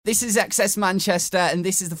This is XS Manchester, and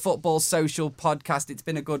this is the Football Social podcast. It's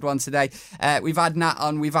been a good one today. We've had Nat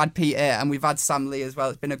on, we've had Peter, and we've had Sam Lee as well.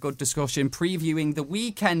 It's been a good discussion previewing the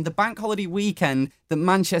weekend, the bank holiday weekend, that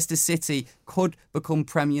Manchester City could become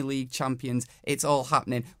Premier League champions. It's all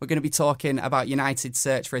happening. We're going to be talking about United's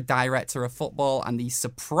search for a director of football and the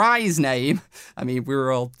surprise name. I mean, we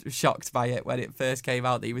were all shocked by it when it first came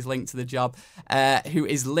out that he was linked to the job, who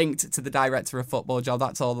is linked to the director of football job.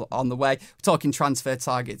 That's all on the way. We're talking transfer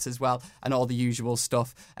targets as well and all the usual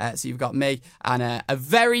stuff. So you've got me and a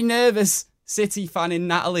very nervous City fan in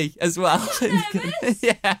Natalie as well.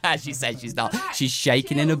 Yeah, she said she's not. She's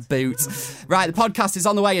shaking in her boots. Right, the podcast is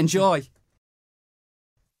on the way. Enjoy.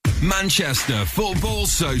 Manchester Football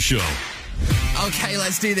Social. Okay,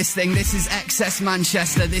 let's do this thing. This is XS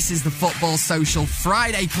Manchester. This is the Football Social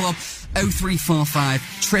Friday Club. 0345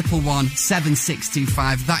 111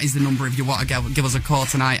 7625. That is the number if you want to give us a call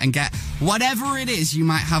tonight and get whatever it is you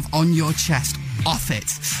might have on your chest off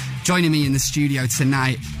it. Joining me in the studio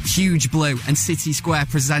tonight, Huge Blue and City Square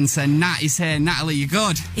presenter Nat is here. Natalie, you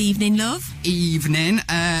good? Evening, love. Evening.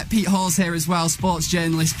 Pete Hall's here as well, sports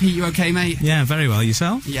journalist. Pete, you okay, mate? Yeah, very well.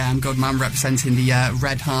 Yourself? Yeah, I'm good, man. Representing the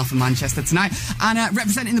red half of Manchester tonight. And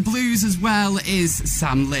representing the Blues as well is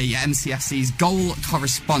Sam Lee, MCFC's goal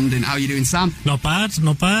correspondent. How are you doing, Sam? Not bad,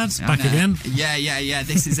 not bad. Back again. Yeah.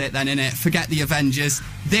 This is it then, innit? Forget the Avengers.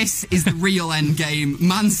 This is the real end game.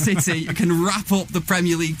 Man City can wrap up the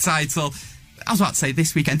Premier League title. I was about to say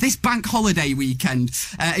this weekend, this bank holiday weekend.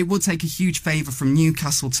 It would take a huge favour from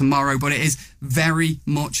Newcastle tomorrow, but it is very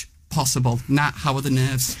much possible. Nat, how are the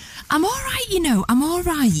nerves? I'm all right, I'm all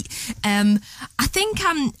right. I think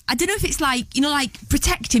I don't know if it's like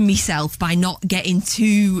protecting myself by not getting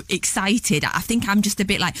too excited. I think I'm just a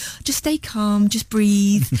bit like, just stay calm, just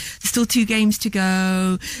breathe. There's still 2 games to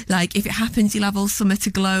go. Like, if it happens, you'll have all summer to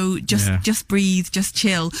glow. Just breathe, just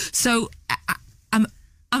chill. So I'm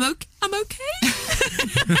okay. I'm okay.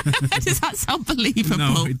 Does that sound believable?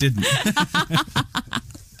 No, it didn't. Do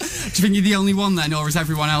you think you're the only one then, or is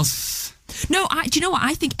everyone else? No, do you know what?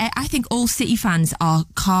 I think all City fans are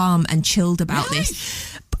calm and chilled about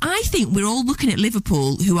this. I think we're all looking at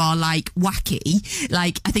Liverpool, who are like wacky.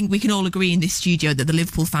 Like, I think we can all agree in this studio that the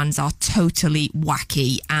Liverpool fans are totally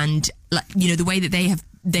wacky, and the way that they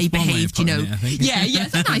behaved, Yeah,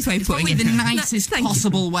 it's a nice way of putting it. Probably the nicest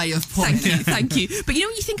possible way of putting it. Thank you. But when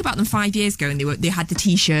you think about them 5 years ago, and they had the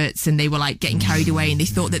T-shirts and they were like getting carried away and they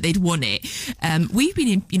thought that they'd won it. We've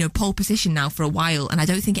been in pole position now for a while, and I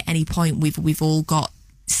don't think at any point we've all got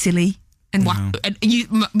silly. And my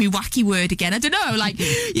wacky word again. I don't know. Like,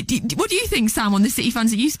 what do you think, Sam, on the City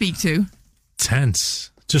fans that you speak to? Tense.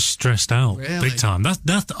 Just stressed out, really? Big time.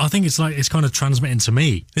 That I think it's kind of transmitting to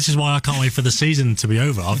me. This is why I can't wait for the season to be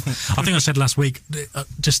over. I think I said last week,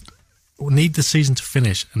 just need the season to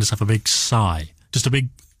finish and just have a big sigh, just a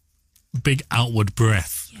big outward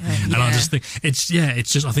breath. Yeah. And I just think it's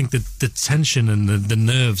just I think the tension and the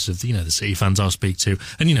nerves of the City fans I speak to,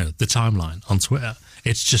 and the timeline on Twitter.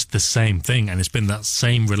 It's just the same thing, and it's been that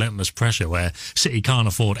same relentless pressure where City can't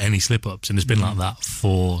afford any slip-ups, and it's been like that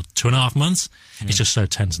for 2.5 months. Yeah. It's just so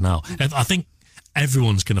tense now. I think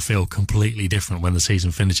everyone's going to feel completely different when the season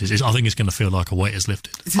finishes. I think it's going to feel like a weight is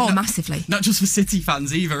lifted. Massively. Not just for City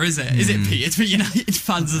fans either, is it? Is it, Pete? It's for United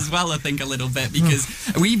fans as well, I think, a little bit, because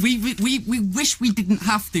we wish we didn't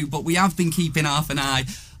have to, but we have been keeping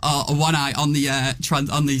one eye on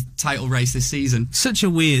the title race this season. Such a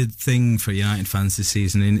weird thing for United fans this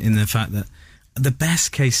season in the fact that the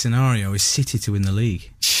best case scenario is City to win the league.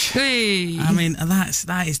 Hey. I mean,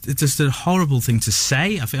 that is just a horrible thing to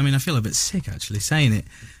say. I feel a bit sick actually saying it,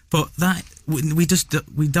 but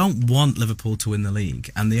we don't want Liverpool to win the league,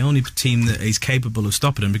 and the only team that is capable of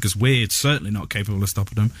stopping them, because we're certainly not capable of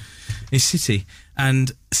stopping them, is City.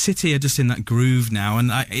 And City are just in that groove now.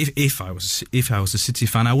 And if I was a City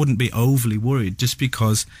fan, I wouldn't be overly worried, just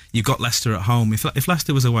because you've got Leicester at home. If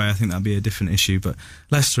Leicester was away, I think that'd be a different issue. But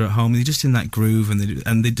Leicester at home, they're just in that groove,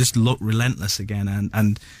 and they just look relentless again.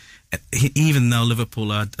 And even though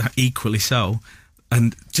Liverpool are equally so.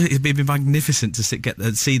 And it'd be magnificent to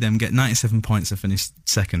see them get 97 points and finish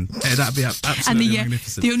second. That'd be absolutely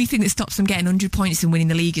magnificent. The only thing that stops them getting 100 points and winning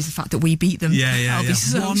the league is the fact that we beat them. Yeah. Be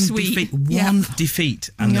so sweet. One defeat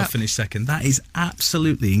and they'll finish second. That is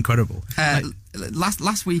absolutely incredible.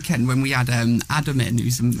 Last weekend when we had Adam in,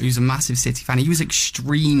 who's a massive City fan, he was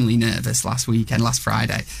extremely nervous last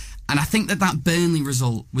Friday. And I think that Burnley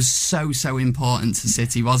result was so important to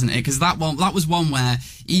City, wasn't it? Because that was one where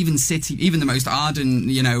even City, even the most ardent,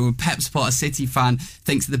 Pep supporter City fan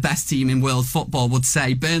thinks the best team in world football would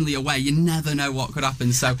say Burnley away. You never know what could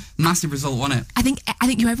happen. So massive result, wasn't it? I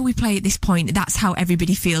think whoever we play at this point, that's how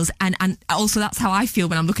everybody feels, and also that's how I feel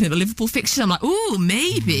when I'm looking at the Liverpool fixtures. I'm like, oh,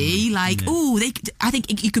 maybe, I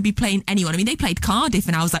think you could be playing anyone. I mean, they played Cardiff,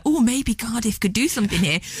 and I was like, oh, maybe Cardiff could do something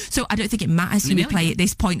here. So I don't think it matters who we play at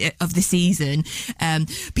this point of the season.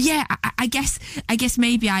 But yeah, I guess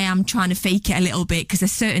maybe I am trying to fake it a little bit, because there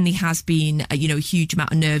certainly has been a huge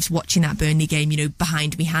amount of nerves watching that Burnley game.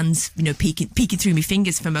 Behind me hands, peeking through my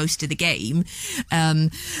fingers for most of the game.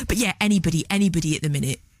 But yeah, anybody at the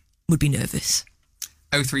minute would be nervous.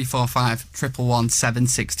 0345 111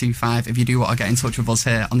 7625 if you do want to get in touch with us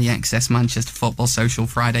here on the XS Manchester Football Social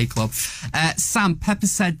Friday Club. Sam, Pepper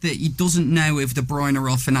said that he doesn't know if De Bruyne or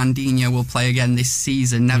Fernandinho will play again this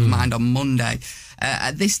season, never mind on Monday.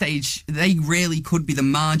 At this stage, they really could be the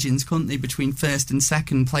margins, couldn't they, between first and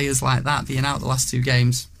second players like that being out the last two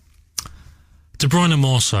games? De Bruyne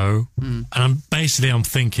more so, and I'm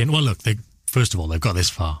thinking, well, look, first of all, they've got this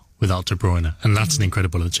far without De Bruyne, and that's an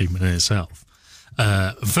incredible achievement in itself.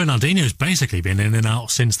 Fernandinho's basically been in and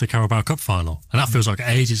out since the Carabao Cup final, and that feels like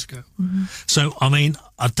ages ago. So, I mean,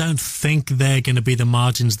 I don't think they're going to be the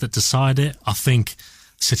margins that decide it. I think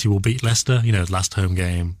City will beat Leicester, last home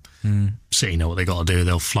game. City know what they got to do.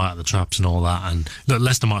 They'll fly out the traps and all that, and look,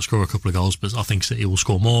 Leicester might score a couple of goals, but I think City will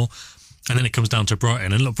score more. And then it comes down to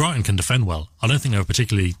Brighton, and look, Brighton can defend well. I don't think they're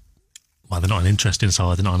particularly... Well, they're not an interesting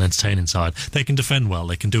side, they're not an entertaining side. They can defend well,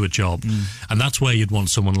 they can do a job, and that's where you'd want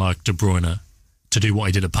someone like De Bruyne to do what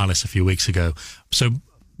he did at Palace a few weeks ago. So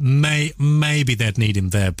maybe they'd need him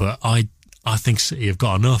there, but I think City have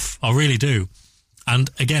got enough. I really do.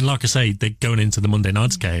 And again, like I say, they're going into the Monday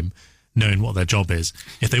night's game knowing what their job is.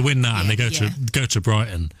 If they win that and they go to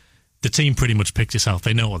Brighton, the team pretty much picked itself.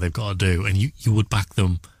 They know what they've got to do, and you would back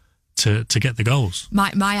them to get the goals.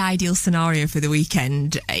 My ideal scenario for the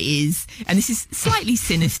weekend is, and this is slightly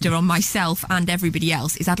sinister on myself and everybody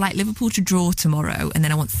else, is I'd like Liverpool to draw tomorrow, and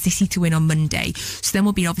then I want City to win on Monday. So then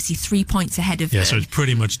we'll be obviously 3 points ahead of them. Yeah, so it's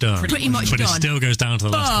pretty much done. Pretty much but done. It still goes down to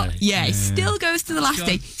the last day. Yeah, it still goes to the last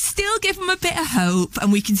day. Still give them a bit of hope,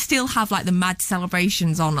 and we can still have like the mad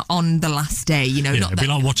celebrations on the last day. Yeah, it'd be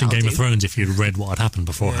like watching Game of Thrones if you'd read what had happened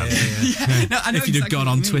beforehand. No, I know if you'd have gone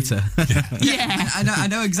on Twitter. I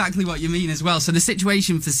know exactly what you mean as well. So the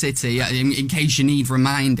situation for City, in case you need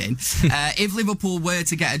reminding, if Liverpool were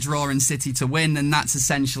to get a draw and City to win, then that's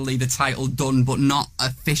essentially the title done, but not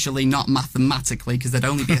officially, not mathematically, because there'd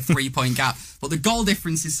only be a 3-point gap. But the goal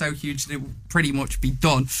difference is so huge that it would pretty much be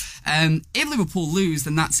done. If Liverpool lose,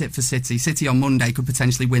 then that's it for City. City on Monday could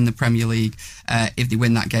potentially win the Premier League if they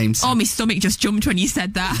win that game. So. Oh, my stomach just jumped when you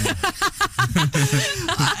said that.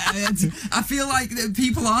 I feel like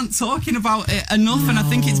people aren't talking about it enough, and I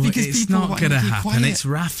think it's because it's people not going to happen. Quiet. It's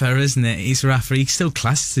Rafa, isn't it? He's Rafa. He still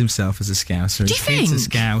classes himself as a Scouser. Do you think? He's a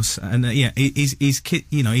Scouse, and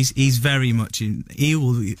he's very much. He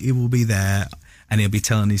will be there, and he'll be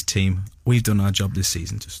telling his team, "We've done our job this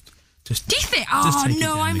season. Just do you think? Oh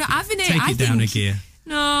no, I'm not having it. Take it down a gear."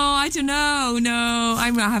 No, I don't know. No,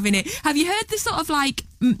 I'm not having it. Have you heard the sort of like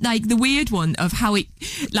the weird one of how it,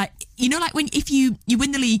 like, like when if you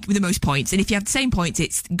win the league with the most points, and if you have the same points,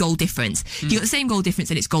 it's goal difference. If you got the same goal difference,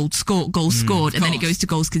 and it's goals scored, and then it goes to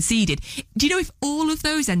goals conceded. Do you know if all of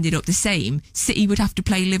those ended up the same, City would have to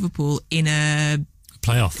play Liverpool in a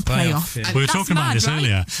playoff. Yeah. We were talking about this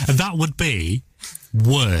earlier, and that would be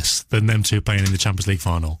worse than them two playing in the Champions League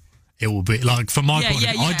final. It will be like, from my point of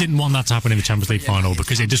view, I didn't want that to happen in the Champions League final,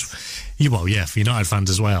 because it just, for United fans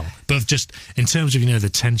as well, but just in terms of the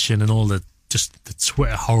tension and all the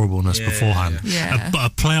Twitter horribleness beforehand. But a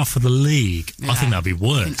playoff for the league, I think that'd be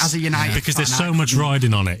worse. As a United because there's so much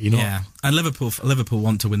riding on it, And Liverpool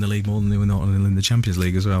want to win the league more than they want to win the Champions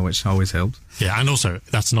League as well, which always helps. Yeah, and also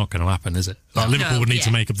that's not going to happen, is it? Like Liverpool would need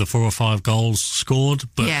to make up the 4 or 5 goals scored,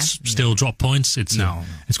 but still drop points. It's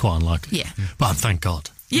quite unlikely. Yeah, but thank God.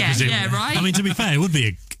 Right. I mean, to be fair, it would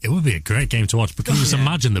be a great game to watch, because just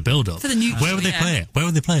imagine the build-up. For the neutral, Where would they play it? Where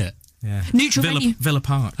would they play it? Yeah. Neutral venue. Villa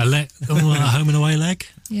Park. A home and away leg?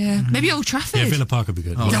 Yeah. Maybe Old Trafford. Yeah, Villa Park would be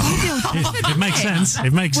good. It makes sense.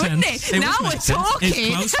 Wouldn't it? Now we're talking.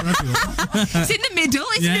 It's close for everyone. It's in the middle.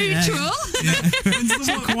 It's neutral. It's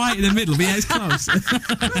not quite in the middle, but it's close.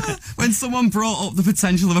 When someone brought up the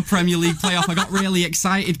potential of a Premier League playoff, I got really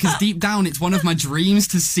excited, because deep down it's one of my dreams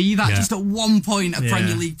to see that just at one point, a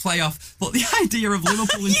Premier League playoff. But the idea of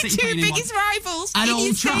Liverpool and City two playing biggest rivals at in Old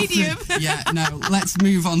your stadium. Trafford. Let's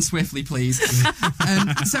move on swiftly. briefly, please.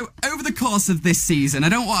 So over the course of this season, I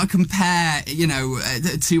don't want to compare,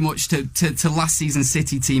 too much to last season's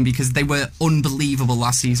City team because they were unbelievable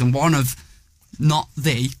last season. One of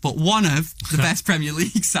the best Premier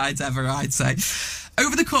League sides ever, I'd say.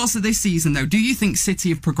 Over the course of this season, though, do you think City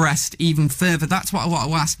have progressed even further? That's what I want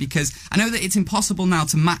to ask, because I know that it's impossible now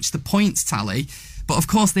to match the points tally, but of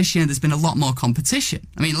course this year there's been a lot more competition.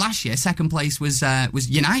 I mean, last year, second place was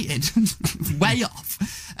United, way off.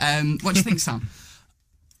 What do you think, Sam?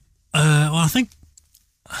 Well, I think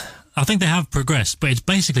they have progressed, but it's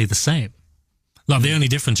basically the same. Like the only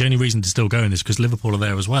reason they're still going is because Liverpool are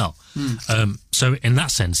there as well. So in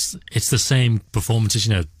that sense, it's the same performances.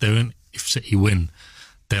 If City win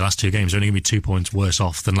their last 2 games, they're only going to be 2 points worse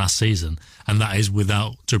off than last season, and that is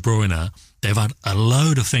without De Bruyne. They've had a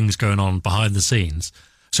load of things going on behind the scenes.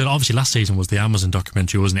 So obviously last season was the Amazon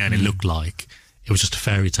documentary, wasn't it? And it looked like it was just a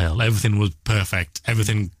fairy tale. Everything was perfect.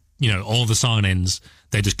 Everything, all the sign-ins,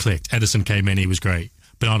 they just clicked. Ederson came in, he was great.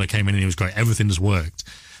 Bernardo came in and he was great. Everything just worked.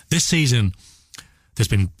 This season, there's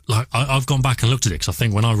been, I've gone back and looked at it because I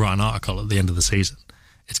think when I write an article at the end of the season,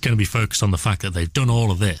 it's going to be focused on the fact that they've done all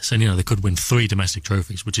of this and, they could win 3 domestic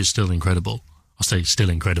trophies, which is still incredible. I say still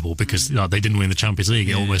incredible because they didn't win the Champions League.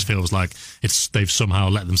 It almost feels like they've somehow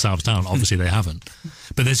let themselves down. Obviously they haven't.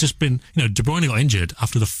 But there's just been, De Bruyne got injured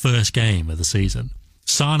after the first game of the season.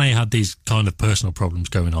 Sane had these kind of personal problems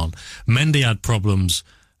going on. Mendy had problems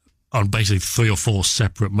on basically 3 or 4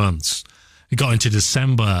 separate months. It got into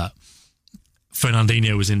December.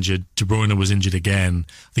 Fernandinho was injured. De Bruyne was injured again.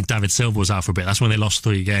 I think David Silva was out for a bit. That's when they lost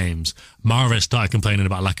 3 games. Mahrez started complaining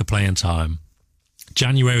about lack of playing time.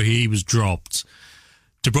 January, he was dropped.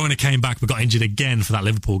 De Bruyne came back but got injured again for that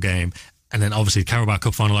Liverpool game. And then obviously the Carabao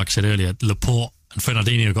Cup final, like I said earlier, Laporte and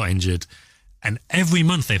Fernandinho got injured. And every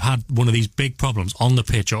month they've had one of these big problems on the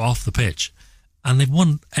pitch or off the pitch. And they've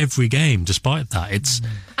won every game despite that.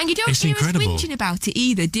 And you don't hear incredible. us whinging about it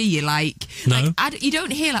either, do you? No. You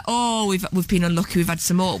don't hear we've been unlucky, we've had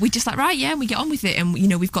some more. We're just like, right, yeah, and we get on with it. And,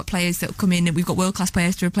 we've got players that come in and we've got world-class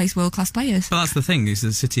players to replace world-class players. But that's the thing, is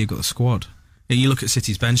that City have got a squad. You look at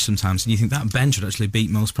City's bench sometimes and you think that bench would actually beat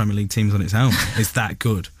most Premier League teams on its own. It's that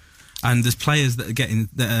good. And there's players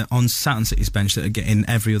that are on City's bench that are getting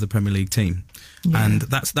every other Premier League team. Yeah. And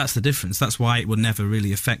that's the difference. That's why it will never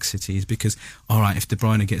really affect City, is because, all right, if De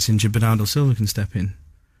Bruyne gets injured, Bernardo Silva can step in.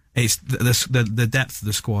 It's the depth of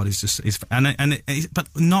the squad but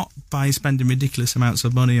not by spending ridiculous amounts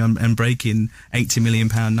of money and breaking £80 million,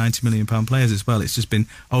 £90 million players as well. It's just been,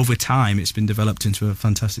 over time, it's been developed into a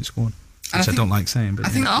fantastic squad. Which I don't like saying, but I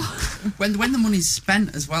think when the money's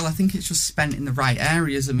spent as well, I think it's just spent in the right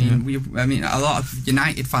areas. I mean, a lot of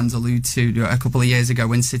United fans allude to a couple of years ago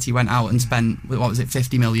when City went out and spent, what was it,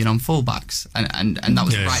 50 million on fullbacks, and that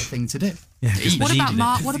was the right thing to do. Yeah, what about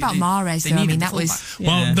Mahrez? Though? I mean, that was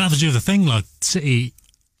that was the other thing. Like City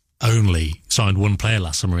only signed one player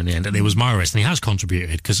last summer in the end, and it was Mahrez, and he has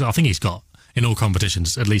contributed because I think he's got in all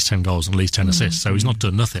competitions at least 10 goals and at least 10 assists. So he's not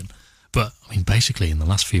done nothing. But I mean, basically in the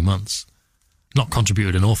last few months, not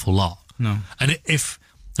contributed an awful lot. No. And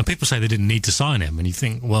and people say they didn't need to sign him, and you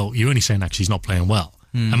think, well, you're only saying actually he's not playing well.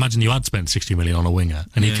 Imagine you had spent 60 million on a winger,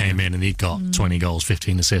 and he came in and he got 20 goals,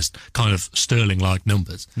 15 assists, kind of Sterling-like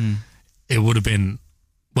numbers. It would have been,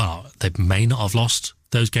 well, they may not have lost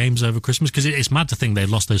those games over Christmas, because it's mad to think they've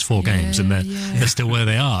lost those 4 games and they're still where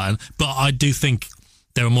they are. But I do think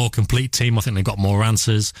they're a more complete team. I think they've got more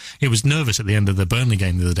answers. It was nervous at the end of the Burnley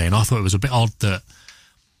game the other day, and I thought it was a bit odd that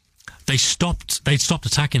They stopped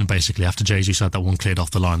attacking basically after Jesus had that one cleared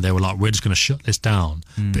off the line. They were like, we're just going to shut this down.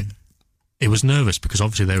 But it was nervous because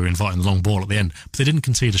obviously they were inviting the long ball at the end, but they didn't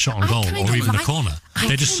concede a shot on goal or even a corner.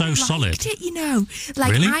 They're just so solid. It,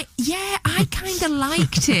 really? I kind of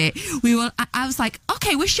liked it. I was like,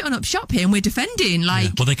 okay, we're shutting up shop here and we're defending.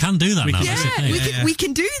 Well, they can do that now. We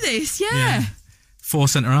can do this. Yeah. 4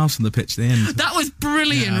 centre-halves on the pitch at the end. That was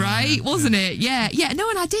brilliant, right? Wasn't it? Yeah. No,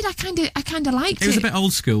 and I did. I kind of liked it. It was a bit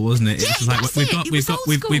old school, wasn't it? Yeah,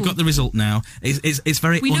 we've got the result now. It's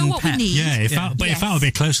very. We know what we need. Yeah, it felt a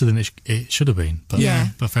bit closer than it should have been. But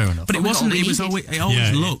but fair enough. But it wasn't. It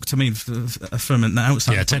always looked. I mean, from an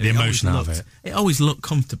outside. Yeah, take the emotion out of it. It always looked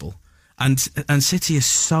comfortable. And City is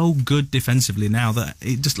so good defensively now that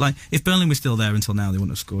it just if Burnley was still there until now, they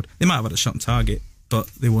wouldn't have scored. They might have had a shot on target. but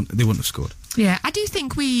they wouldn't have scored. Yeah, I do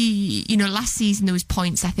think last season there was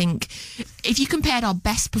points. I think if you compared our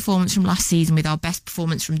best performance from last season with our best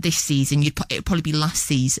performance from this season, it'd probably be last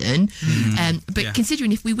season. But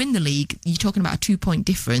considering if we win the league, you're talking about a 2-point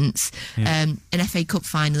difference, an FA Cup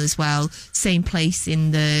final as well, same place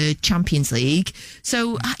in the Champions League.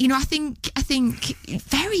 So I think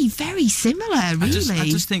very, very similar. Really, I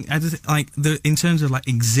just think in terms of like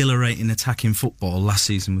exhilarating attacking football, last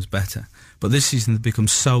season was better. But this season they've become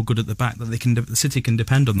so good at the back that the City can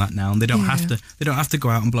depend on that now, and they don't have to. They don't have to go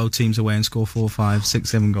out and blow teams away and score 4, 5, 6,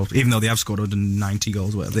 7 goals, even though they have scored 190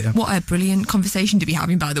 goals. Whatever they have. What a brilliant conversation to be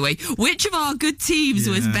having, by the way. Which of our good teams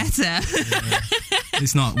was better?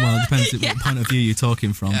 It's not. Well, it depends what point of view you're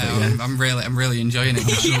talking from. I'm really enjoying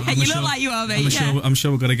it. You look like you are, mate. I'm sure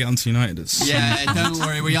we've got to get onto United. Don't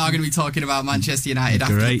worry. We are going to be talking about Manchester United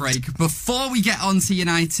after the break. Before we get on to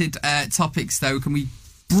United topics, though, can we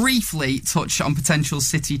briefly touch on potential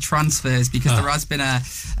City transfers, because there has been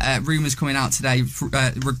rumours coming out today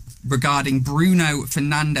regarding Bruno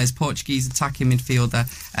Fernandes, Portuguese attacking midfielder.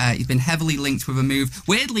 He's been heavily linked with a move.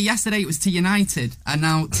 Weirdly, yesterday it was to United, and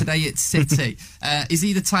now today it's City. Is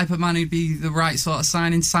he the type of man who'd be the right sort of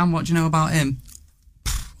signing? Sam, what do you know about him?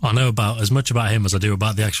 I know about as much about him as I do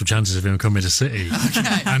about the actual chances of him coming to City.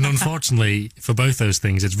 Okay. And unfortunately, for both those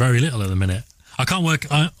things, it's very little at the minute. I can't work...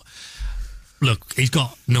 Look, he's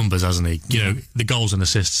got numbers, hasn't he? The goals and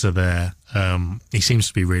assists are there. He seems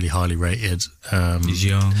to be really highly rated. He's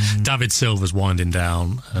young. David Silva's winding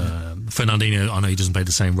down. Fernandinho, I know he doesn't play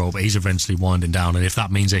the same role, but he's eventually winding down. And if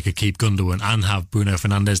that means they could keep Gundogan and have Bruno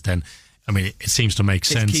Fernandes, then, I mean, it seems to make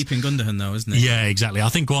sense. It's keeping Gundogan, though, isn't it? Yeah, exactly. I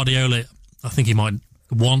think Guardiola, he might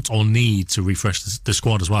want or need to refresh the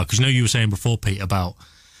squad as well. Because you were saying before, Pete, about...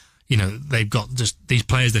 they've got just these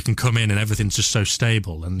players that can come in and everything's just so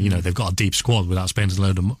stable, and they've got a deep squad without spending a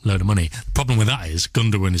load of money. The problem with that is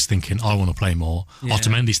Gundogan is thinking, I want to play more.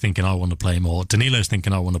 Otamendi's thinking, I want to play more. Danilo's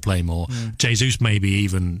thinking, I want to play more. Jesus maybe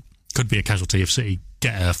even could be a casualty if City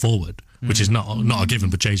get forward, which is not a given,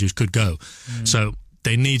 but Jesus could go. So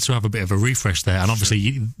they need to have a bit of a refresh there, and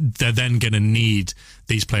obviously they're then going to need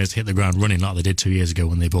these players to hit the ground running like they did 2 years ago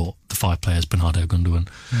when they bought the 5 players, Bernardo, Gundogan,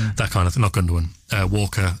 that kind of thing, not Gundogan,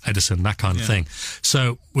 Walker, Edison, that kind of thing.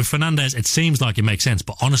 So with Fernandes, it seems like it makes sense,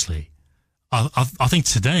 but honestly, I think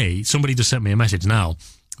today, somebody just sent me a message now,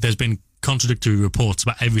 there's been contradictory reports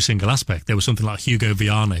about every single aspect. There was something like Hugo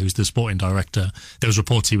Viana, who's the sporting director. There was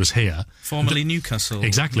reports he was here. Formerly Newcastle.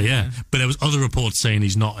 Exactly, yeah. But there was other reports saying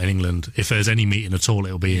he's not in England. If there's any meeting at all,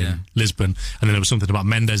 it'll be in Lisbon. And then there was something about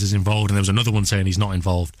Mendes is involved, and there was another one saying he's not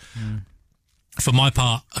involved. For my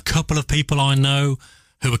part, a couple of people I know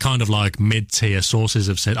who are kind of like mid-tier sources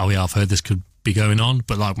have said, I've heard this could be going on,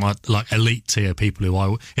 but like elite-tier people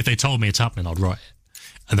who if they told me it's happening, I'd write it.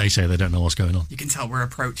 And they say they don't know what's going on. You can tell we're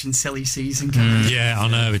approaching silly season. Yeah, I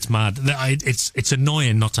know, it's mad. It's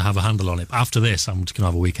annoying not to have a handle on it. But after this, I'm just going to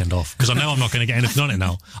have a weekend off, because I know I'm not going to get anything on it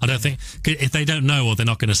now. I don't think, if they don't know or they're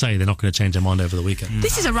not going to say, they're not going to change their mind over the weekend.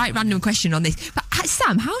 This is a right random question on this. But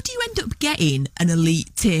Sam, how do you end up getting an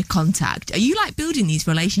elite tier contact? Are you like building these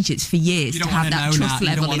relationships for years to have that trust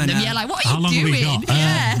level in them? Yeah, like what are you doing?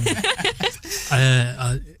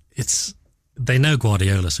 They know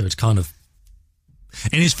Guardiola, so it's kind of...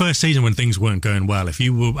 In his first season, when things weren't going well, if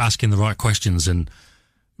you were asking the right questions and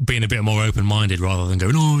being a bit more open-minded rather than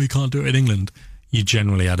going, you can't do it in England, you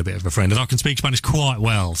generally had a bit of a friend. And I can speak Spanish quite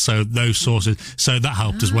well, so those sources, so that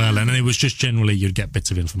helped as well. And it was just generally you'd get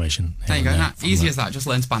bits of information. There you go. Easy as that. Just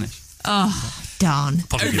learn Spanish. Oh, darn.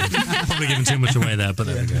 Probably giving too much away there, but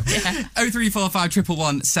there we go. 0345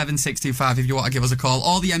 111 7625 if you want to give us a call.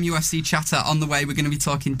 All the MUFC chatter on the way. We're going to be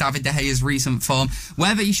talking David De Gea's recent form,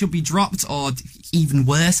 whether he should be dropped or even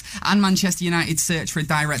worse, and Manchester United's search for a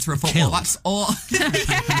director of football. Killed. That's all. What?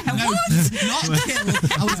 Not killed.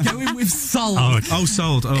 I was going with sold.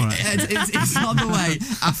 Sold. All right. It's on the way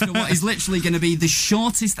after what is literally going to be the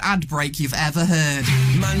shortest ad break you've ever heard.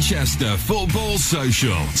 Manchester Football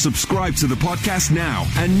Social. Subscribe to the podcast now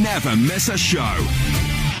and never miss a show.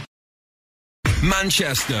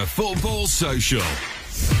 Manchester Football Social.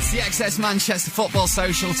 CXS Manchester Football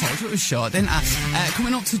Social. Told you it was short, didn't I?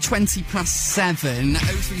 Coming up to 20 past 7.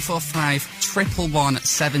 0345 111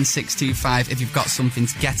 7625 if you've got something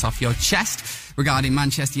to get off your chest regarding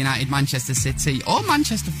Manchester United, Manchester City, or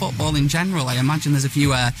Manchester football in general. I imagine there's a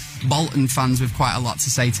few Bolton fans with quite a lot to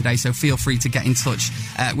say today, so feel free to get in touch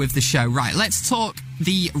with the show. Right, let's talk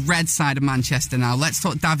the red side of Manchester now. Let's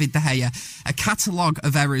talk David De Gea. A catalogue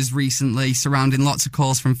of errors recently surrounding lots of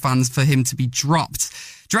calls from fans for him to be dropped.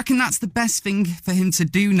 Do you reckon that's the best thing for him to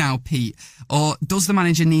do now, Pete? Or does the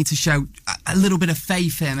manager need to show a little bit of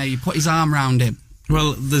faith here, maybe put his arm around him?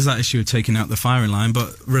 Well, there's that issue of taking out the firing line,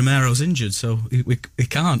 but Romero's injured, so we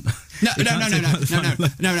can't.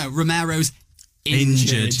 No. Romero's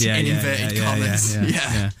injured in inverted commas.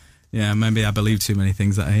 Yeah. Maybe I believe too many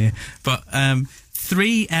things that I hear. But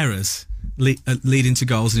 3 errors leading to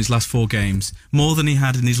goals in his last 4 games, more than he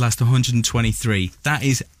had in his last 123. That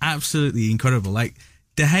is absolutely incredible. Like,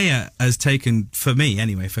 De Gea has taken, for me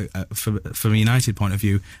anyway, from a United point of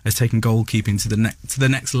view, has taken goalkeeping to the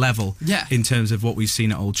next level in terms of what we've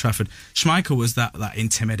seen at Old Trafford. Schmeichel was that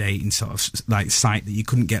intimidating sort of like sight that you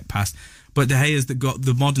couldn't get past. But De Gea's got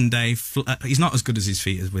the modern day. He's not as good as his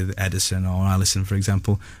feet as with Ederson or Alisson, for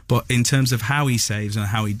example. But in terms of how he saves and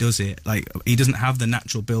how he does it, like he doesn't have the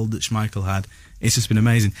natural build that Schmeichel had. It's just been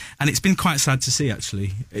amazing, and it's been quite sad to see.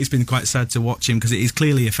 Actually, it's been quite sad to watch him because it is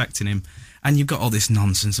clearly affecting him. And you've got all this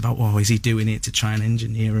nonsense about, is he doing it to try and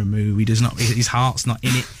engineer a move? He does not. His heart's not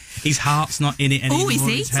in it. His heart's not in it anymore. Oh, is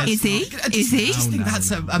he? Is he? I just think that's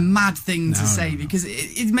a mad thing to say because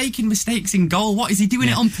he's making mistakes in goal. What is he doing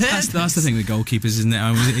it on purpose? That's the thing with goalkeepers, isn't it?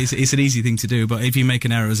 I mean, it's an easy thing to do, but if you make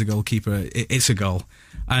an error as a goalkeeper, it's a goal.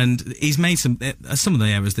 And he's made some of the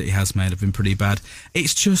errors that he has made have been pretty bad.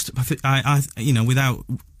 It's just, without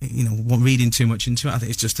reading too much into it, I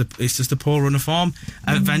think it's just a poor run of form.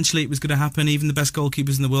 Eventually, it was going to happen. Even the best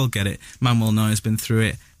goalkeepers in the world get it. Manuel Neuer's been through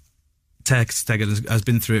it. Ter Stegen has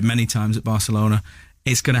been through it many times at Barcelona.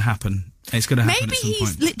 It's going to happen. It's going to happen Maybe at some he's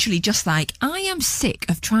point. literally just like, I am sick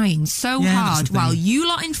of trying so hard while you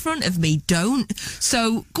lot in front of me don't.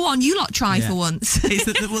 So go on, you lot try for once.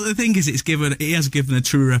 The thing is, he has given a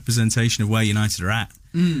true representation of where United are at.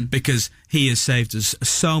 Because he has saved us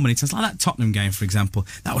so many times. Like that Tottenham game, for example.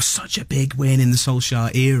 That was such a big win in the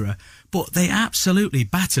Solskjaer era. But they absolutely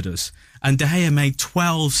battered us. And De Gea made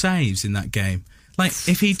 12 saves in that game. Like,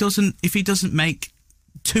 if he doesn't make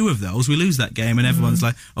 2 of those, we lose that game, and everyone's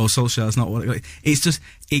like, Solskjaer's not what it. It's just,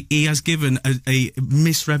 he has given a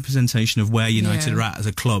misrepresentation of where United are at as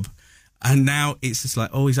a club. And now it's just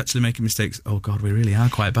like, he's actually making mistakes. Oh, God, we really are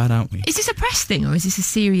quite bad, aren't we? Is this a press thing, or is this a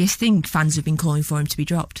serious thing fans have been calling for him to be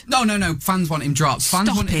dropped? No. Fans want him dropped.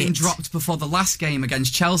 Fans wanted him dropped before the last game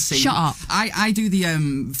against Chelsea. Shut up. I do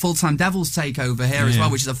the full-time Devils takeover here as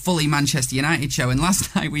well, which is a fully Manchester United show. And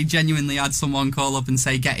last night we genuinely had someone call up and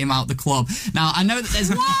say, get him out the club. Now, I know that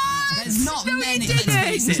there's not many.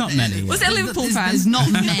 There's not many. Was it a Liverpool fan? There's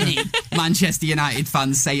not many Manchester United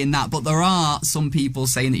fans saying that, but there are some people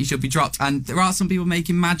saying that he should be dropped. And there are some people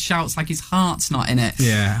making mad shouts like his heart's not in it.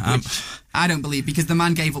 Yeah. I don't believe, because the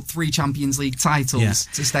man gave up 3 Champions League titles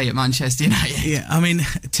to stay at Manchester United. Yeah, I mean,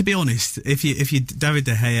 to be honest, if you David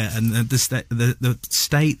De Gea and the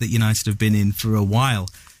state that United have been in for a while,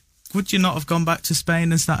 would you not have gone back to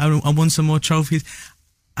Spain and won some more trophies?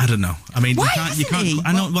 I don't know. I mean, you can't.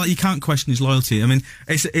 I know. Well, you can't question his loyalty. I mean,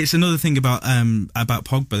 it's another thing about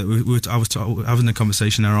Pogba that I was having a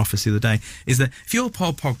conversation in our office the other day. Is that if you're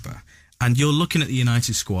Paul Pogba and you're looking at the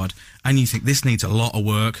United squad and you think this needs a lot of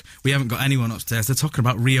work, we haven't got anyone upstairs. They're talking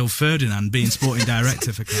about Rio Ferdinand being sporting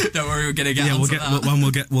director for. Don't worry, we're going to get onto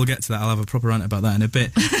that. We'll get to that. I'll have a proper rant about that in a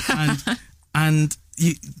bit. And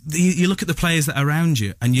you look at the players that are around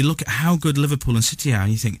you, and you look at how good Liverpool and City are,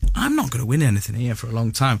 and you think, I'm not going to win anything here for a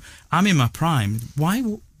long time. I'm in my prime. Why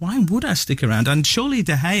would I stick around? And surely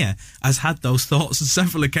De Gea has had those thoughts on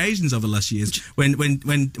several occasions over the last years. When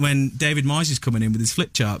David Moyes is coming in with his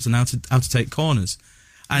flip charts and how to take corners,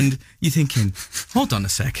 and you're thinking, hold on a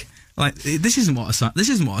sec. Like, this isn't what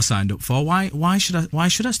I signed up for. Why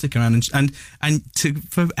should I stick around? And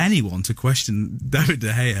for anyone to question David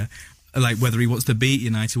De Gea, like whether he wants to beat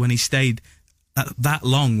United when he stayed that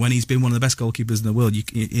long, when he's been one of the best goalkeepers in the world, what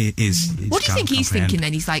do you think he's thinking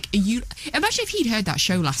then? He's like, imagine if he'd heard that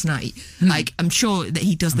show last night. Like, I'm sure that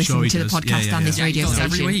he does listen to the podcast and this radio station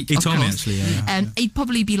every week. He told me, actually. He'd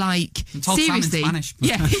probably be like, seriously,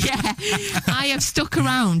 yeah. I have stuck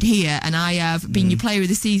around here and I have been your player of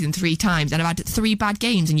the season 3 times and I've had 3 bad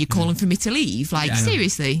games and you're calling for me to leave. Like,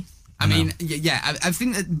 seriously. I mean, I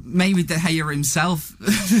think that maybe De Gea himself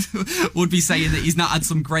would be saying that he's not had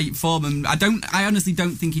some great form, and I honestly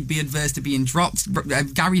don't think he'd be adverse to being dropped.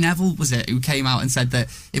 Gary Neville, was it, who came out and said that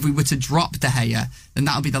if we were to drop De Gea, then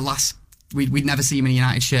that would be the last. We'd never see him in a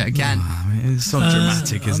United shirt again. I mean, it's so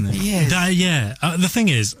dramatic, isn't it? Yes. The thing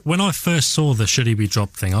is, when I first saw the should he be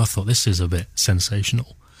dropped thing, I thought this is a bit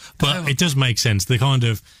sensational, but it does make sense. The kind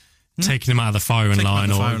of taking him out of the firing line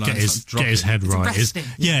or get his head right is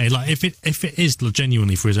like if it is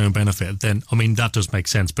genuinely for his own benefit, then I mean that does make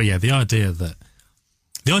sense. But the idea that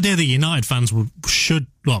United fans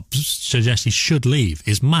suggest he should leave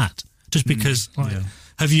is mad. Just because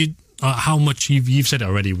have you? how much you've said it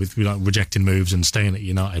already with like rejecting moves and staying at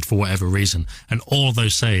United for whatever reason, and all of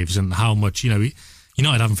those saves, and how much United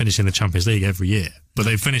haven't finished in the Champions League every year, but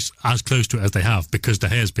they've finished as close to it as they have because De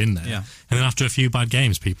Gea's been there. Yeah. And then after a few bad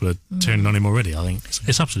games, people are turning on him already. I think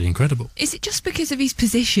it's absolutely incredible. Is it just because of his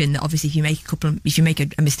position that obviously if you make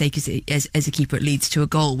a mistake as a keeper, it leads to a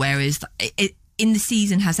goal? Whereas in the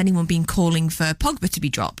season, has anyone been calling for Pogba to be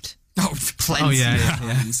dropped? Oh, plenty of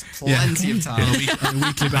times. Plenty of times. On a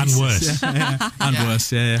weekly And worse. And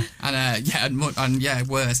worse, And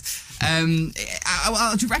worse.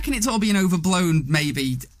 Do you reckon it's all being overblown,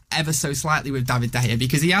 maybe ever so slightly with David De Gea?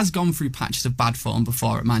 Because he has gone through patches of bad form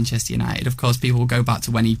before at Manchester United. Of course, people will go back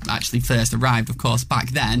to when he actually first arrived. Of course,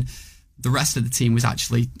 back then, the rest of the team was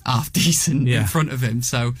actually half decent in front of him.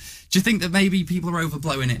 So, do you think that maybe people are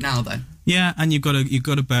overblowing it now? Then, yeah, and you've got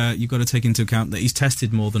to take into account that he's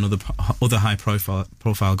tested more than other high profile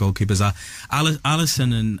goalkeepers are.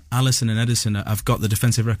 Alisson and Ederson have got the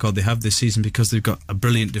defensive record they have this season because they've got a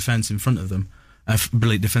brilliant defence in front of them. A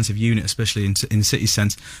brilliant defensive unit, especially in City's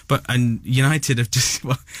sense. And United have just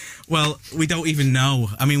well, we don't even know.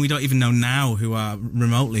 I mean, we don't even know now who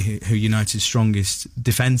United's strongest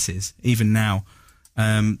defence is. Even now,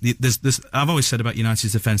 there's I've always said about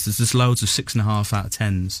United's defence, there's loads of 6.5 out of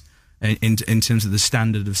 10s in terms of the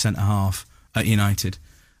standard of centre half at United,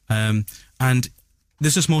 and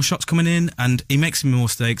there's just more shots coming in, and he makes more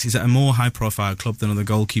mistakes. He's at a more high-profile club than other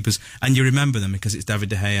goalkeepers, and you remember them because it's David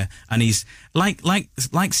De Gea, and he's like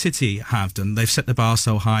City have done. They've set the bar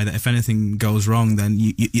so high that if anything goes wrong, then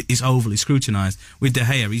it's overly scrutinised. With De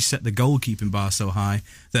Gea, he's set the goalkeeping bar so high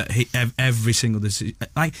that every single decision,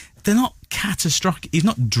 they're not catastrophic. He's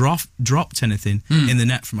not dropped anything in the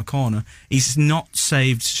net from a corner. He's not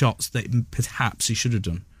saved shots that perhaps he should have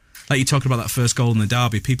done. Like you're talking about that first goal in the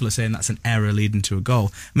derby, people are saying that's an error leading to a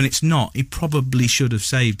goal. I mean, it's not. He probably should have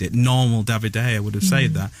saved it. Normal David De Gea would have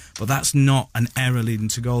saved that, but that's not an error leading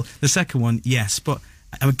to goal. The second one, yes, but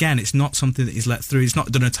again, it's not something that he's let through. He's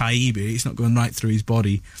not done a Taibbi. He's not going right through his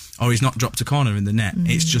body, or he's not dropped a corner in the net.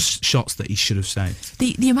 It's just shots that he should have saved.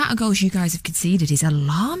 The amount of goals you guys have conceded is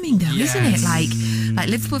alarming, though, isn't it? Like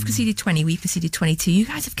Liverpool have conceded 20, we've conceded 22. You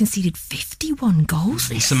guys have conceded 51 goals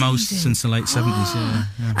this It's the most season. since the late 70s,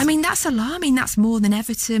 yeah. I mean, that's alarming. That's more than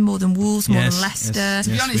Everton, more than Wolves, more than Leicester,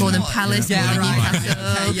 more than Palace, more than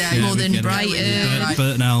Newcastle, more than Brighton.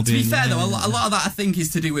 Burton Albion. To be fair, though, a lot of that I think is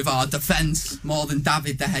to do with our defence more than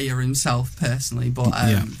David De Gea himself, personally. But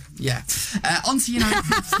on to United.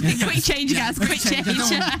 Quick change, guys. Quick change. I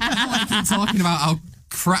don't want to keep talking about how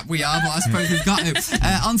crap we are, but I suppose we've got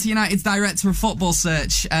to. On to United's director of football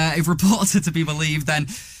search. If reported to be believed, then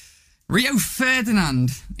Rio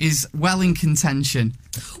Ferdinand is well in contention.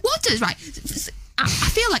 What does I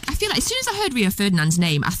feel like as soon as I heard Rio Ferdinand's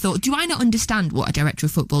name, I thought, do I not understand what a director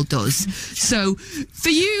of football does? So for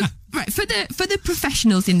you, for the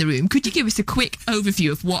professionals in the room, could you give us a quick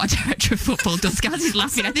overview of what a director of football does? Gaz is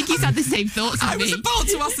laughing. I think he's had the same thoughts as me. I was about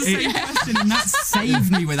to ask the same question, and that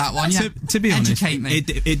saved me with that one. Yeah. To be honest, educate me.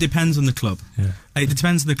 It depends on the club. Yeah. It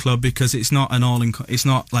depends on the club because it's not it's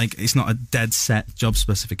not a dead set job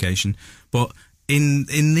specification, but. In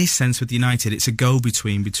this sense with United, it's a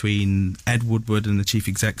go-between between Ed Woodward and the chief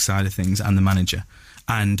exec side of things and the manager,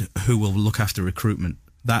 and who will look after recruitment.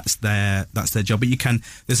 That's their job. But you can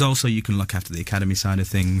look after the academy side of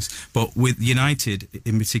things. But with United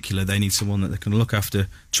in particular, they need someone that can look after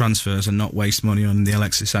transfers and not waste money on the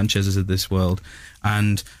Alexis Sanchez's of this world,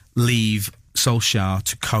 and leave Solskjaer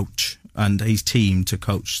to coach and his team to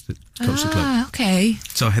coach the club. Okay.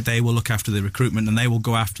 So they will look after the recruitment and they will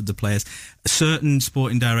go after the players. Certain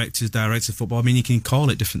sporting directors of football, I mean, you can call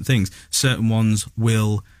it different things. Certain ones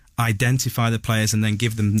will identify the players and then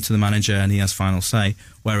give them to the manager and he has final say,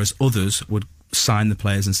 whereas others would sign the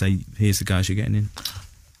players and say, here's the guys you're getting in.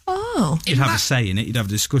 Oh. You'd have a say in it, you'd have a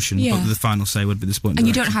discussion, but the final say would be the sporting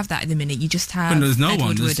director. director. And you don't have that at the minute, you just have there's no Ed one.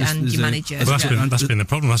 Woodward and your manager. Well, that's been the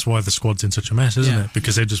problem. That's why the squad's in such a mess, isn't it?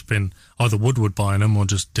 Because they've just been either Woodward buying them or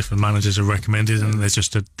just different managers are recommended, and there's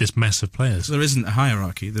just this mess of players. There isn't a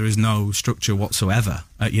hierarchy. There is no structure whatsoever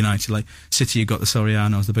at United. Like City, you've got the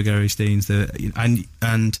Sorianos, the Bergersteins,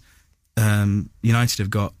 and United have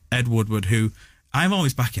got Ed Woodward, who I'm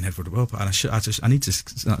always backing Ed Woodward up, and I need to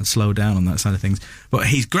slow down on that side of things. But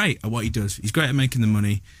he's great at what he does. He's great at making the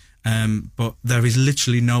money. But there is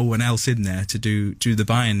literally no one else in there to do the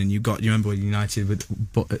buying. And you remember when United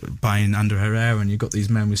with buying Ander Herrera, and you've got these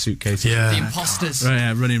men with suitcases, the imposters,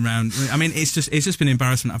 running around. I mean, it's just been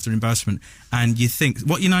embarrassment after embarrassment. And you think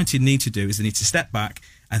what United need to do is they need to step back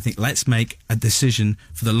and think, let's make a decision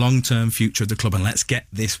for the long-term future of the club and let's get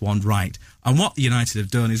this one right. And what United have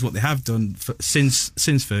done is what they have done since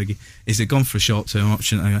Fergie is they've gone for a short-term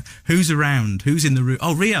option. Who's around? Who's in the room?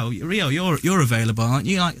 Oh, Rio, you're available, aren't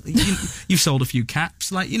you? Like you've sold a few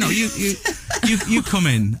caps. Like you come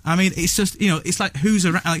in. I mean, it's just it's like who's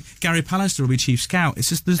around? Like Gary Pallister will be chief scout. It's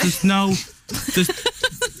just there is no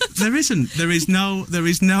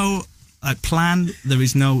plan. There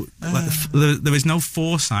is no there is no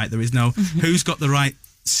foresight. There is no who's got the right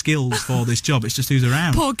skills for this job. It's just who's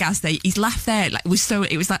around. Poor Gazde, he's laughed there. Like it was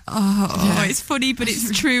like it's funny, but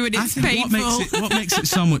it's true and it's painful. What makes it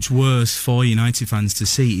so much worse for United fans to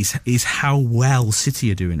see is how well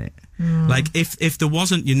City are doing it. Like if there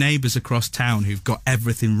wasn't your neighbours across town who've got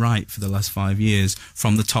everything right for the last 5 years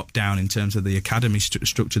from the top down in terms of the academy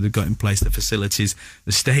structure they've got in place, the facilities,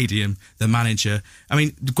 the stadium, the manager. I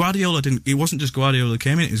mean, Guardiola it wasn't just Guardiola who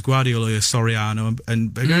came in, it was Guardiola, Soriano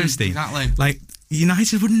and Bergerstein. Exactly. Like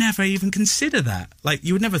United would never even consider that. Like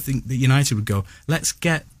you would never think that United would go, let's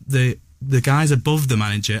get the guys above the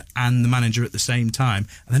manager and the manager at the same time,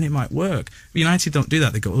 and then it might work. But United don't do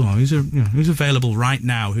that. They go, who's available right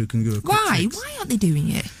now who can go a quick fix? Why aren't they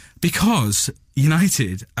doing it? Because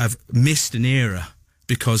United have missed an era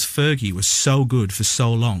because Fergie was so good for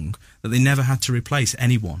so long that they never had to replace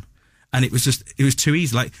anyone. And it was too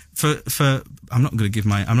easy. Like for I'm not going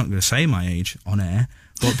to say my age on air,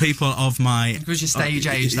 but people of my... It was your stage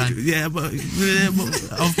age then. Yeah, but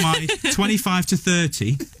of my 25 to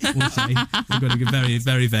 30, we'll say. We're going to get very,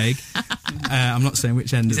 very vague. I'm not saying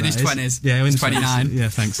which end He's of in that his 20s. Yeah, he's 29. Yeah,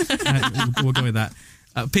 thanks. We'll go with that.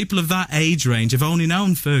 People of that age range have only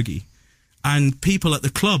known Fergie. And people at the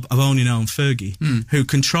club have only known Fergie, who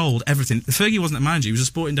controlled everything. Fergie wasn't a manager, he was a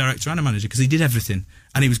sporting director and a manager because he did everything.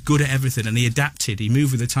 And he was good at everything and he adapted, he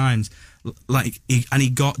moved with the times. And he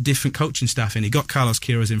got different coaching staff in. He got Carlos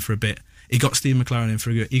Queiroz in for a bit. He got Steve McLaren in for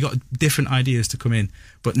a bit. He got different ideas to come in.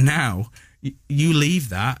 But now, you leave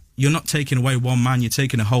that, you're not taking away one man, you're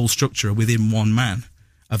taking a whole structure within one man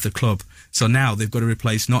of the club. So now they've got to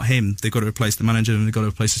replace not him, they've got to replace the manager and they've got to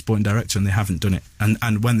replace the sporting director, and they haven't done it.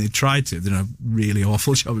 And when they tried to, they've done a really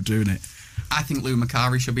awful job of doing it. I think Lou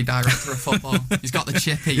Macari should be director of football. He's got the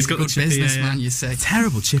chippy. He's a good businessman, you see.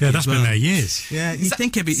 Terrible chippy. Yeah, that's been there years. Yeah, you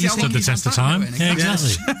think it'd be... Stood the test of time. Yeah,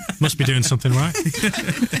 exactly. Must be doing something right.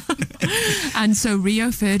 And so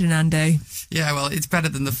Rio Ferdinando. Yeah, well, it's better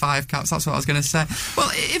than the 5 caps. That's what I was going to say. Well,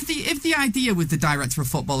 if the idea with the director of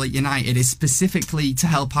football at United is specifically to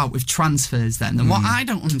help out with transfers, then what I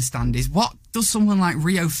don't understand is what does someone like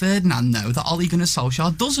Rio Ferdinand know that Ole Gunnar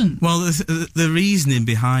Solskjaer doesn't? Well, the reasoning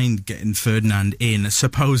behind getting Ferdinand in,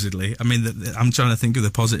 supposedly, I mean, I'm trying to think of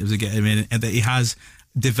the positives of getting him in, that he has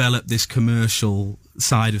developed this commercial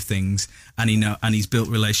side of things, and he's built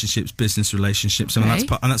relationships, business relationships, and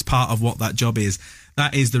that's part of what that job is.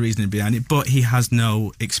 That is the reasoning behind it. But he has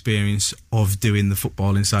no experience of doing the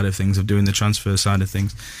footballing side of things, of doing the transfer side of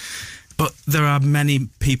things. But there are many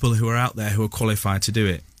people who are out there who are qualified to do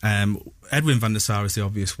it. Edwin van der Sar is the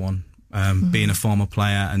obvious one, being a former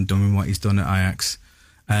player and doing what he's done at Ajax.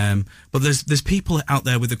 But there's people out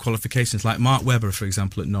there with the qualifications, like Mark Webber, for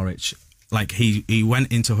example, at Norwich. Like he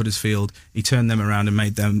went into Huddersfield, he turned them around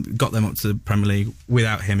and got them up to the Premier League.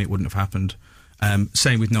 Without him, it wouldn't have happened.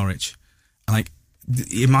 Same with Norwich. Like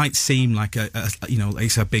it might seem like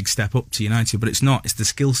it's a big step up to United, but it's not. It's the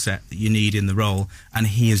skill set that you need in the role, and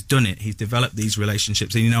he has done it. He's developed these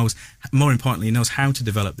relationships, and he knows. More importantly, he knows how to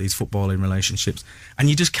develop these footballing relationships. And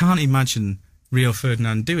you just can't imagine Rio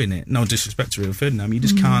Ferdinand doing it. No disrespect to Rio Ferdinand, I mean, you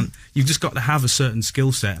just can't. You've just got to have a certain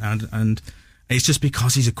skill set, and it's just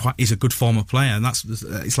because he's a good former player, and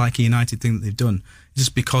it's like a United thing that they've done.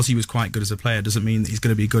 Just because he was quite good as a player doesn't mean that he's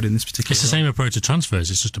going to be good in this particular. It's the same approach to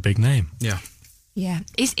transfers. It's just a big name. Yeah. Yeah.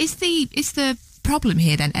 Is the problem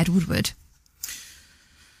here then Ed Woodward?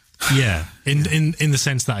 Yeah, in the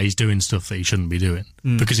sense that he's doing stuff that he shouldn't be doing.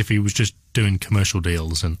 Because if he was just doing commercial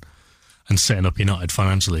deals and setting up United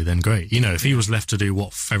financially, then great. If he was left to do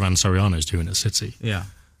what Ferran Soriano's doing at City, and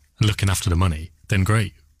looking after the money, then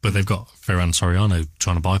great. But they've got Ferran Soriano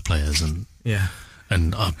trying to buy players and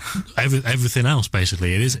everything else.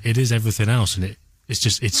 Basically, it is everything else, and it's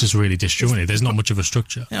just really disjointed. There's not much of a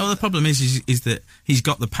structure. Yeah, well, the problem is that he's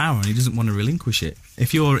got the power and he doesn't want to relinquish it.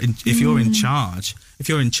 If you're in charge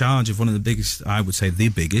of one of the biggest, I would say the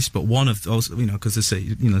biggest, but one of those, because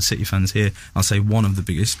the City fans here, I'll say one of the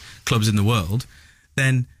biggest clubs in the world,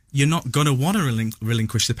 then you're not going to want to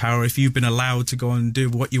relinquish the power if you've been allowed to go and do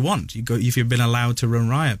what you want. If you've been allowed to run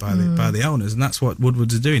riot by the owners, and that's what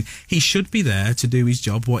Woodward's doing. He should be there to do his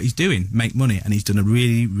job, what he's doing, make money, and he's done a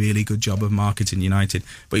really, really good job of marketing United.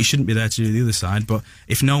 But he shouldn't be there to do the other side. But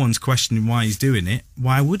if no one's questioning why he's doing it,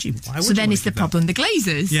 why would you? So then is the problem the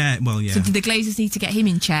Glazers? Yeah, well, yeah. So do the Glazers need to get him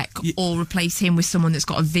in check or replace him with someone that's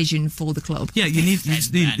got a vision for the club? Yeah, you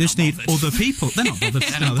just need other people. They're not bothered.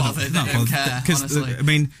 They're not bothered. They don't care, honestly. I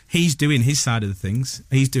mean, he's doing his side of the things.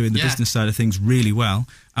 He's doing the business side of things really well.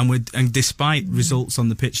 And despite results on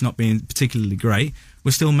the pitch not being particularly great, we're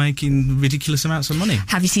still making ridiculous amounts of money.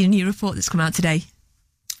 Have you seen a new report that's come out today?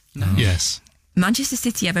 No. Yes. Manchester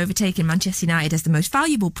City have overtaken Manchester United as the most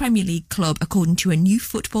valuable Premier League club according to a new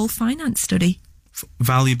football finance study.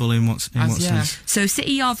 Valuable in what sense? So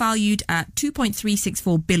City are valued at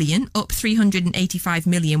 2.364 billion, up 385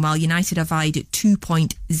 million, while United are valued at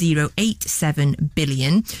 2.087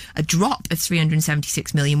 billion, a drop of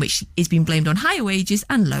 376 million, which is being blamed on higher wages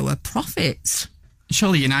and lower profits.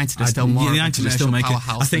 Surely United are still more United are still making.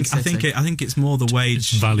 I think it's more the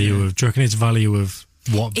wage. It's value of. Do you reckon it's value of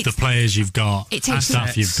what the players you've got, the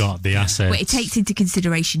staff you've got, the assets? Well, it takes into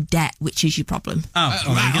consideration debt, which is your problem. Right.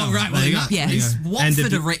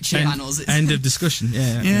 Watford are rich annals. End of discussion.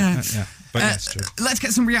 Yeah. But that's true. Let's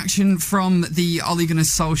get some reaction from the Ole Gunnar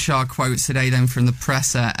Solskjaer quotes today then from the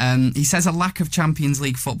presser. He says a lack of Champions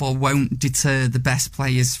League football won't deter the best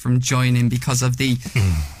players from joining because of the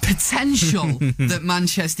potential that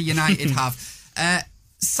Manchester United have.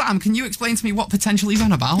 Sam, can you explain to me what potential he's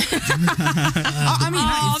on about? I'm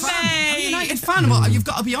a United fan. Well, you've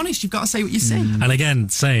got to be honest. You've got to say what you see. And again,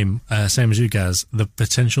 same as you guys, the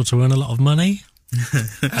potential to earn a lot of money.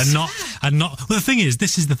 and not. Well, the thing is,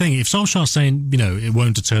 this is the thing. If Solskjaer's saying, it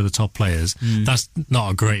won't deter the top players, that's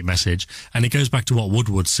not a great message. And it goes back to what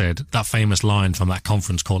Woodward said, that famous line from that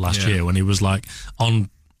conference call last year, when he was like,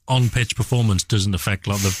 on-pitch performance doesn't affect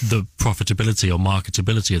like the profitability or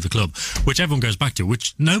marketability of the club, which everyone goes back to,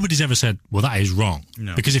 which nobody's ever said, well, that is wrong.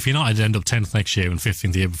 No. Because if United end up 10th next year and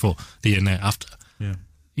 15th the year before, the year after,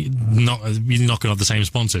 you're not going to have the same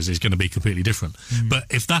sponsors. It's going to be completely different. But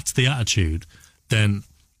if that's the attitude, then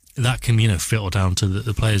that can, filter down to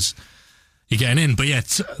the players you're getting in. But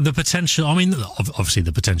the potential, obviously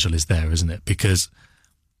the potential is there, isn't it? Because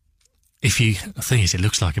the thing is, it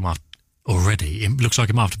looks like it might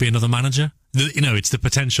have to be another manager. It's the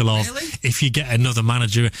potential of, if you get another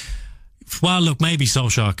manager, well, look, maybe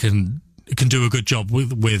Solskjaer can do a good job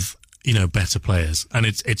with better players, and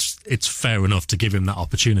it's fair enough to give him that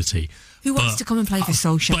opportunity. Who wants to come and play for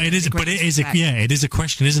Solskjaer? But it is a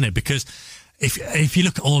question, isn't it? Because if you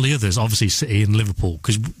look at all the others, obviously City and Liverpool,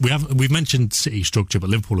 because we've mentioned City structure, but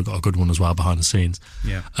Liverpool have got a good one as well behind the scenes.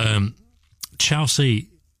 Yeah. Chelsea,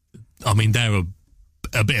 they're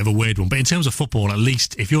a bit of a weird one, but in terms of football, at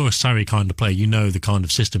least if you're a Sarri kind of player, you know the kind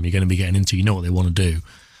of system you're going to be getting into, you know what they want to do.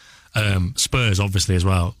 Spurs, obviously, as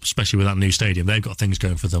well, especially with that new stadium, they've got things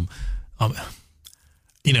going for them.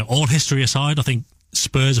 All history aside, I think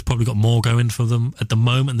Spurs have probably got more going for them at the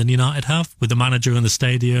moment than United have, with the manager and the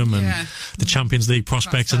stadium and the Champions League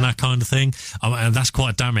prospects and that kind of thing. And that's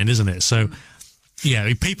quite damning, isn't it? So,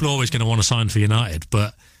 people are always going to want to sign for United,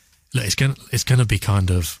 but look, it's going to be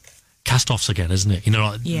kind of cast-offs again, isn't it?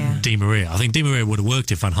 Di Maria. I think Di Maria would have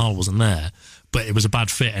worked if Van Gaal wasn't there, but it was a bad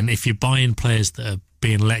fit. And if you're buying players that are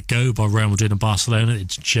being let go by Real Madrid and Barcelona,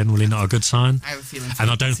 it's generally not a good sign. And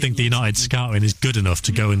I don't think the United scouting is good enough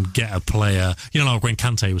to go and get a player, like when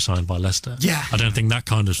Kante was signed by Leicester. Yeah. I don't think that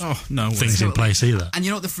kind of thing's in place either. And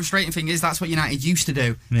what the frustrating thing is? That's what United used to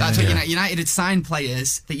do. That's what United had signed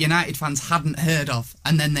players that United fans hadn't heard of,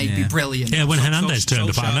 and then they'd be brilliant. Yeah, when Hernandez turned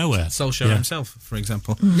up out of nowhere. Solskjaer himself, for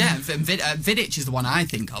example. Yeah, Vidic is the one I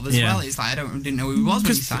think of as well. It's like, didn't know who he was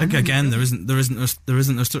when he signed. Again, there isn't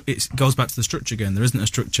it goes back to the structure again. There isn't a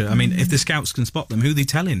structure. If the scouts can spot them, who are they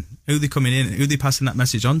telling? Who are they coming in? Who are they passing that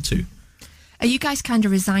message on to? Are you guys kind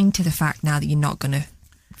of resigned to the fact now that you're not going to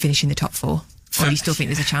finish in the top four? Or do you still think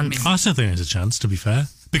there's a chance? I still think there's a chance, to be fair.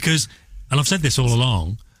 Because, and I've said this all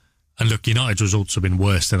along, and look, United's results have been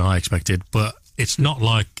worse than I expected, but it's not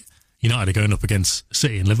like United are going up against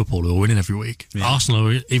City and Liverpool who are winning every week. Yeah. Arsenal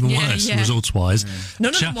are even worse results-wise. Yeah.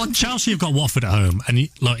 Chelsea have got Watford at home, and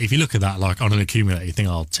if you look at that on an accumulator, you think,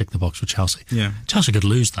 I'll tick the box for Chelsea. Yeah. Chelsea could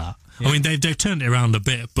lose that. Yeah. They've turned it around a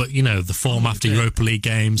bit, but the form after Europa League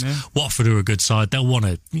games, Watford are a good side. They'll want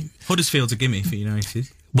to. Huddersfield's a gimme for United.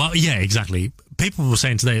 Well, yeah, exactly. People were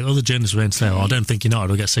saying today, other journalists were saying today, I don't think United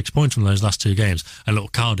will get 6 points from those last two games. And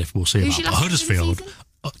look, Cardiff, we'll see about. But Huddersfield,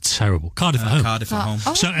 terrible. Cardiff at home. Cardiff at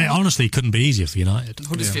home. So it honestly couldn't be easier for United.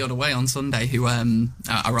 Huddersfield away on Sunday, who are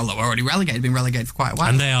already relegated, been relegated for quite a while.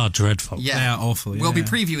 And they are dreadful. Yeah. They are awful. We'll be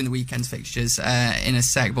previewing the weekend's fixtures in a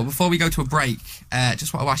sec, but before we go to a break,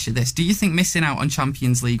 just want to ask you this. Do you think missing out on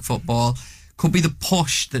Champions League football could be the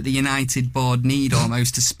push that the United board need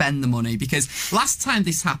almost to spend the money? Because last time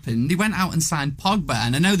this happened, they went out and signed Pogba,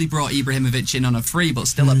 and I know they brought Ibrahimovic in on a free, but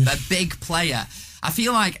still a big player. I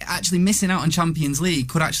feel like actually missing out on Champions League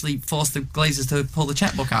could actually force the Glazers to pull the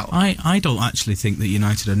checkbook out. I don't actually think that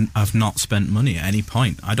United have not spent money at any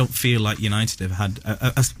point. I don't feel like United have had,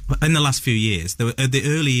 in the last few years, the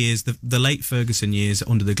early years, the late Ferguson years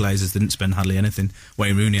under the Glazers didn't spend hardly anything.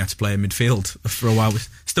 Wayne Rooney had to play in midfield for a while.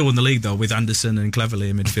 Still won the league though with Anderson and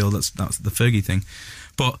Cleverley in midfield. That's the Fergie thing.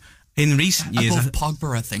 But in recent years, above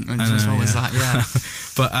Pogba, I think. Yeah.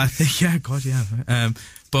 But I think, yeah, God, yeah.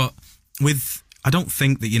 But with, I don't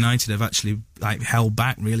think that United have actually held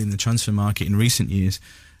back really in the transfer market in recent years,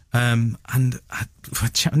 and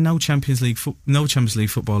no Champions League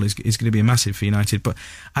football is going to be massive for United. But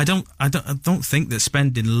I don't think that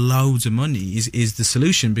spending loads of money is the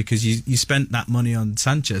solution, because you spent that money on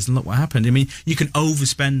Sanchez and look what happened. I mean, you can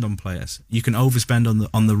overspend on players, you can overspend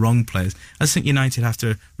on the wrong players. I just think United have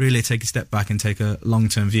to really take a step back and take a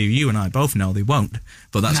long-term view. You and I both know they won't,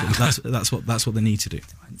 but that's what they need to do.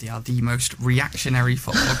 They are the most reactionary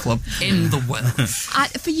football club in the world.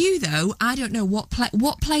 For you though, I don't know what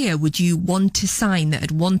player would you want to sign that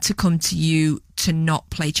would want to come to you to not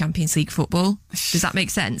play Champions League football? Does that make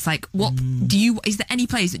sense? Like, what is there any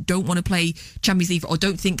players that don't want to play Champions League or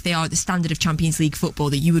don't think they are at the standard of Champions League football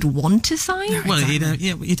that you would want to sign? Well, exactly.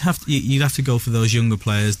 you'd have to go for those younger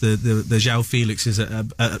players, the João Felixes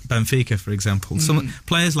at Benfica, for example. Some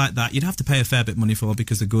players like that you'd have to pay a fair bit of money for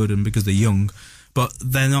because they're good and because they're young. But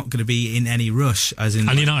they're not going to be in any rush, as in.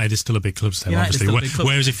 And United is still a big club still, obviously.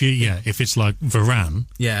 Whereas if it's like Varane,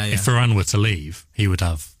 if Varane were to leave, he would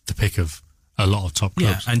have the pick of a lot of top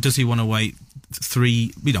clubs. Yeah, and does he want to wait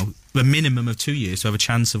a minimum of 2 years to have a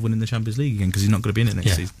chance of winning the Champions League again? Because he's not going to be in it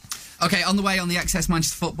next season. Okay, on the way on the XS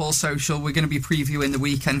Manchester Football Social, we're going to be previewing the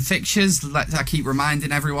weekend fixtures. I keep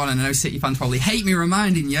reminding everyone, and I know City fans probably hate me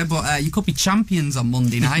reminding you, but you could be champions on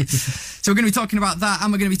Monday night. So we're going to be talking about that,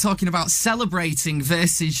 and we're going to be talking about celebrating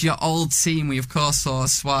versus your old team. We, of course, saw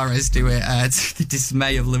Suarez do it to the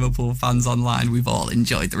dismay of Liverpool fans online. We've all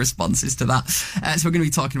enjoyed the responses to that. So we're going to be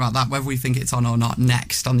talking about that, whether we think it's on or not,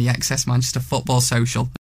 next on the XS Manchester Football Social.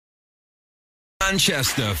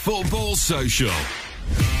 Manchester Football Social.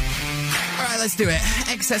 All right, let's do it.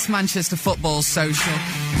 XS Manchester Football Social.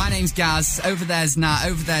 My name's Gaz. Over there's Nat.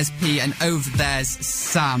 Over there's Pete. And over there's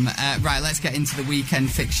Sam. Right, let's get into the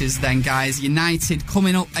weekend fixtures then, guys. United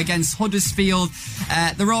coming up against Huddersfield.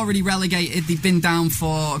 They're already relegated. They've been down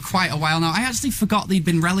for quite a while now. I actually forgot they'd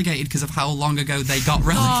been relegated because of how long ago they got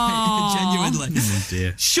relegated. Genuinely. Oh,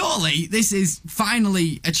 dear. Surely this is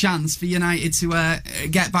finally a chance for United to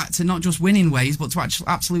get back to not just winning ways, but to actually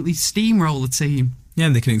absolutely steamroll the team. Yeah,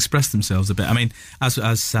 and they can express themselves a bit. I mean, as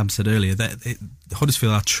Sam said earlier,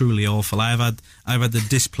 Huddersfield are truly awful. I've had the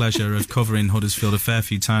displeasure of covering Huddersfield a fair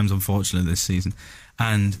few times, unfortunately, this season,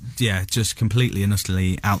 and just completely and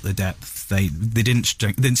utterly out the depth. They didn't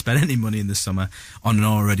spend any money in the summer on an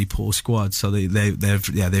already poor squad, so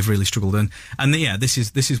they've really struggled. And this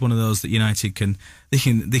is one of those that United can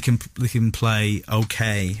play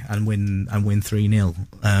okay and win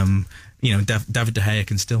 3-0. David De Gea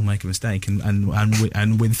can still make a mistake and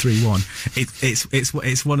win 3-1.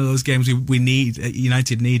 It's one of those games we need,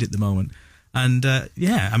 United need at the moment. And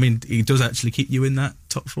I mean, he does actually keep you in that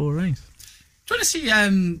top 4 race. Do you want to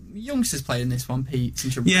see youngsters play in this one, Pete?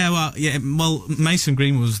 Well, Mason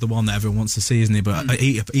Greenwood was the one that everyone wants to see, isn't he? But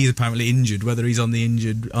he's apparently injured. Whether he's on the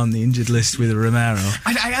injured list with Romero,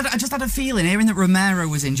 I just had a feeling hearing that Romero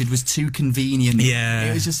was injured was too convenient.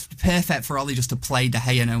 Yeah, it was just perfect for Ollie just to play De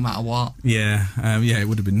Gea no matter what. It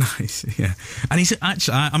would have been nice. Yeah, and he's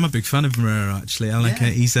actually I'm a big fan of Romero. Actually, I like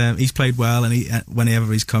it. He's played well, and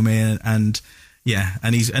whenever he's come in and. Yeah,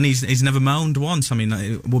 and he's never moaned once. I mean,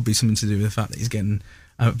 it would be something to do with the fact that he's getting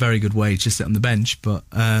a very good wage to sit on the bench. But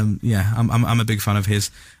I'm a big fan of his.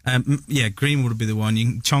 Greenwood would be the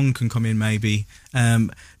one. Chong can come in maybe.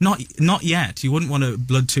 Not yet. You wouldn't want to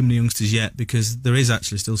blood too many youngsters yet because there is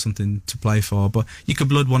actually still something to play for. But you could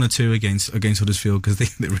blood 1 or 2 against Huddersfield because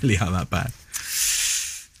they really are that bad.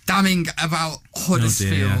 Damning about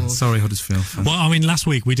Huddersfield. Oh dear, Sorry, Huddersfield. Well, I mean, last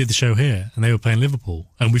week we did the show here and they were playing Liverpool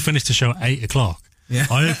and we finished the show at 8 o'clock. Yeah.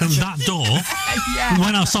 I opened that door,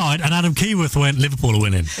 went outside, and Adam Keyworth went, Liverpool are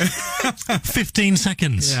winning. 15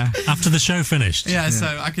 seconds after the show finished. Yeah, so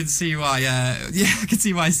I can see why. I can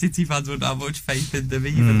see why City fans wouldn't have much faith in them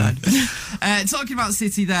either. Then, talking about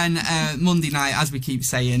City, then Monday night, as we keep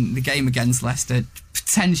saying, the game against Leicester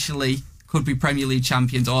potentially could be Premier League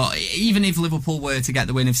champions, or even if Liverpool were to get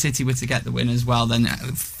the win, if City were to get the win as well, then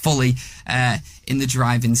fully in the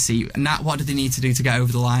driving seat. And Nat, what do they need to do to get over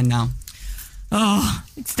the line now? Oh,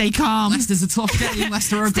 stay calm. Leicester's a tough game.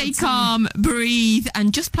 Leicester are a Stay good calm, breathe,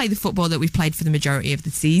 and just play the football that we've played for the majority of the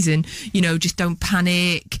season. You know, just don't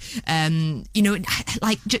panic. You know,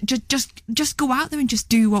 like just go out there and just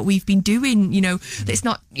do what we've been doing. You know, let's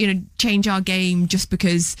not change our game just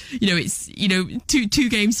because it's two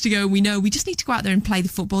games to go. We know we just need to go out there and play the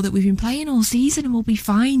football that we've been playing all season, and we'll be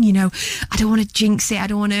fine. You know, I don't want to jinx it. I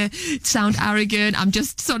don't want to sound arrogant. I'm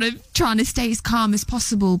just sort of trying to stay as calm as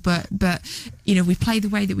possible, but. We play the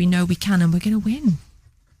way that we know we can, and we're going to win.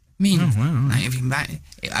 I mean, it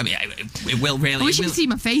will really. I wish you could see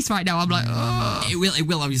my face right now. I'm like, oh. It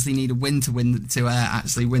will obviously need a win to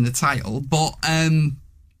actually win the title, but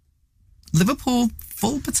Liverpool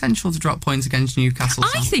full potential to drop points against Newcastle.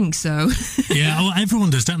 I think so. Yeah, well, everyone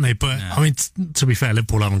does, don't they? But I mean, to be fair,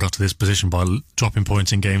 Liverpool haven't got to this position by dropping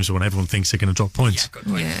points in games when everyone thinks they're going to drop points. Yeah, good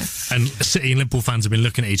point. Yeah. And City and Liverpool fans have been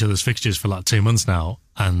looking at each other's fixtures for like 2 months now,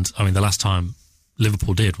 and I mean, the last time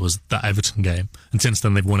Liverpool did was that Everton game, and since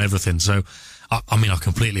then they've won everything. So, I mean, I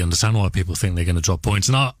completely understand why people think they're going to drop points,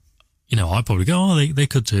 and I'd probably go, they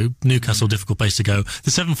could too. Newcastle, difficult place to go.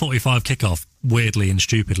 The 7:45 kickoff, weirdly and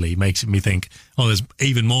stupidly, makes me think, there's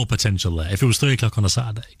even more potential there. If it was 3 o'clock on a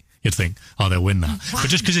Saturday, you'd think, they'll win that. But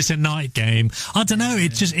just because it's a night game, I don't know.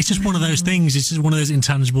 It's just one of those things. It's just one of those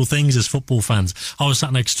intangible things as football fans. I was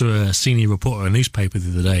sat next to a senior reporter in a newspaper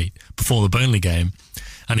the other day before the Burnley game,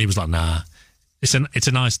 and he was like, "Nah, it's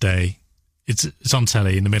a nice day. It's on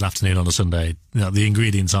telly in the mid-afternoon on a Sunday. The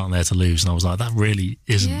ingredients aren't there to lose." And I was like, that really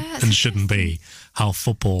isn't and shouldn't be how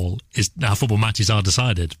football matches are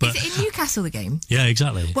decided. But is it in Newcastle, the game? Yeah,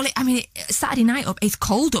 exactly. Well, Saturday night it's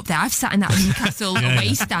cold up there. I've sat in that Newcastle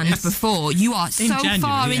away stand before. You are so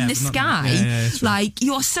far in the sky. Like,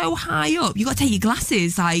 you are so high up. You got to take your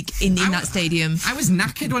glasses, in that stadium. I was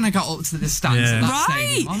knackered when I got up to the stands. Yeah. At that right.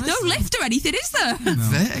 Stadium, no lift or anything, is there? No.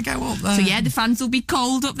 Vertigo up there. So, the fans will be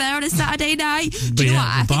cold up there on a Saturday night. Do you know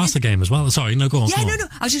what? The Barca game as well. Sorry, no, go on. Yeah, no.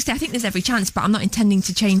 I was just saying, I think there's every chance, but I'm not intending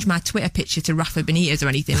to change my Twitter picture to Rafa Benitez or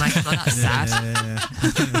anything like that. That's sad.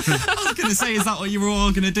 I was going to say, is that what you were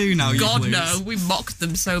all going to do now? God, no. We mocked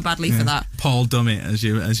them so badly for that. Paul Dummett as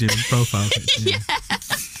your profile picture.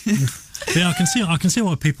 Yeah, I can see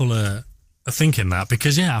why people are thinking that,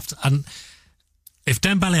 because and if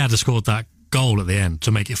Dembele had scored that goal at the end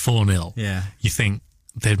to make it 4-0, you think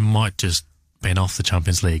they might just been off the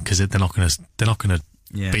Champions League because they're not going to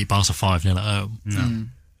beat Barca 5-0 at home. No.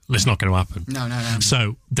 It's not going to happen. No.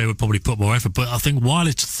 So they would probably put more effort. But I think while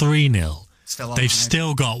it's 3-0, they've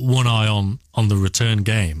still got one eye on the return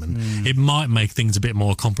game, and it might make things a bit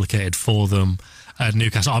more complicated for them at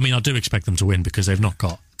Newcastle. I mean, I do expect them to win because they've not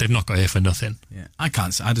got here for nothing. Yeah, I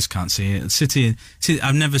just can't see it. City,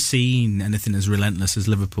 I've never seen anything as relentless as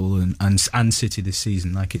Liverpool and City this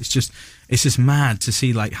season. Like, it's just mad to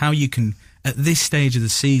see how you can, at this stage of the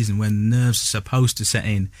season when nerves are supposed to set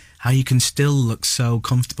in, how you can still look so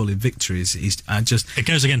comfortable in victories. It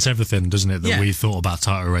goes against everything, doesn't it, that we thought about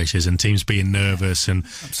title races and teams being nervous and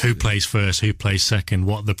who plays first, who plays second,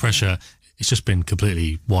 what the pressure. It's just been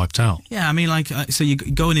completely wiped out. Yeah, I mean, so you're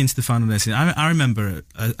going into the final day. I remember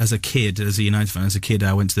as a United fan,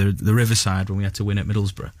 I went to the Riverside when we had to win at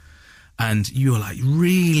Middlesbrough. And you were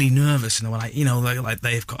really nervous, and they were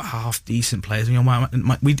they've got half decent players. We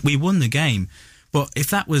won the game, but if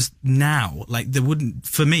that was now, there wouldn't,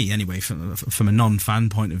 for me anyway, from a non-fan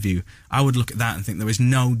point of view, I would look at that and think there is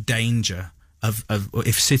no danger of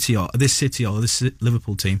if City or this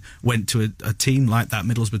Liverpool team went to a team like that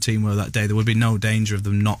Middlesbrough team were that day, there would be no danger of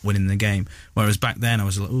them not winning the game. Whereas back then, I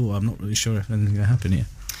was I'm not really sure if anything's going to happen here.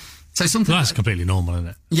 So that's completely normal, isn't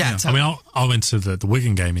it? Yeah. I mean, I went to the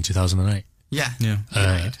Wigan game in 2008. Yeah.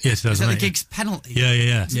 2008. Is that the Giggs penalty?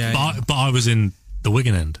 Yeah. But I was in the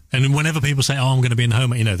Wigan end, and whenever people say, I'm going to be in the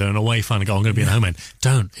home end, they're an away fan and go, I'm going to be in the home end.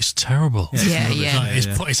 Don't. It's terrible.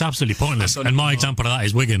 It's absolutely pointless. And my example of that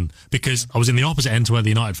is Wigan, because I was in the opposite end to where the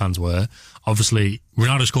United fans were. Obviously,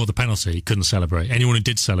 Ronaldo scored the penalty, couldn't celebrate. Anyone who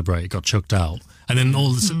did celebrate got chucked out. And then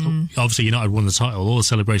obviously United won the title. All the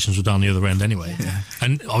celebrations were down the other end anyway. Yeah.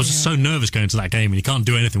 And I was so nervous going to that game, and you can't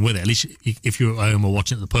do anything with it. At least if you're at home or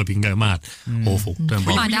watching at the pub, you can go mad. Awful. Don't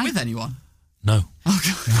bother. Were you with anyone? No.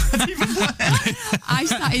 I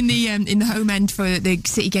sat in the home end for the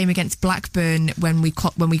City game against Blackburn when we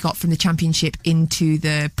got from the Championship into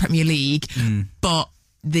the Premier League, but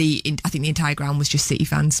I think the entire ground was just City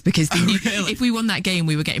fans because they knew if we won that game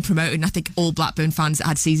we were getting promoted, and I think all Blackburn fans that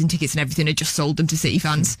had season tickets and everything had just sold them to City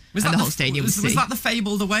fans, and the whole stadium was City. Was that the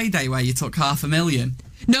fabled away day where you took $500,000?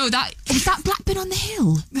 No, was that Blackburn on the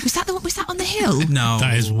Hill? Was that on the Hill? No,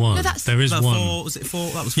 that is one. No, there is one. Was it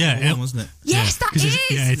 4? That was 4-1, wasn't it? Yes, that is.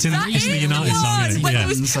 It's in the United song.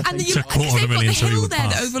 It's a $250,000 hill there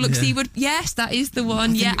that overlooks the Ewood. Yes, that is the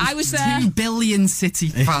one. I was there. 2 billion City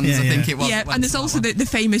fans, I think it was. Yeah, and there's also the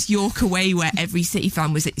famous York away where every City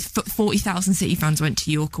fan was. 40,000 City fans went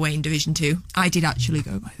to York away in Division 2. I did actually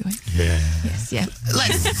go, by the way. Yeah. Yes, yeah.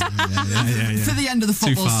 Let's for the end of the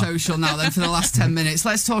football social now. Then for the last 10 minutes,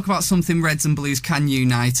 let's talk about something Reds and Blues can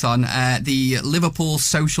unite on. The Liverpool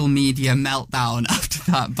social media meltdown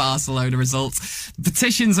after that Barcelona result.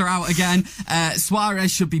 Petitions are out again.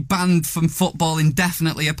 Suarez should be banned from football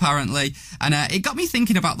indefinitely, apparently. And it got me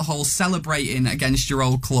thinking about the whole celebrating against your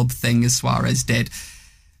old club thing as Suarez did.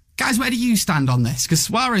 Guys, where do you stand on this? Because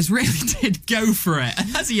Suarez really did go for it.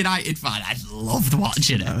 And as a United fan, I loved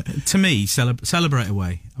watching it. To me, celebrate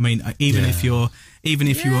away. I mean, even if you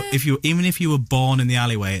were born in the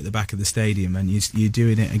alleyway at the back of the stadium and you're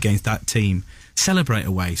doing it against that team, celebrate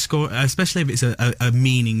away. Score, especially if it's a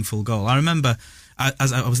meaningful goal. I remember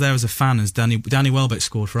as I was there as a fan as Danny Welbeck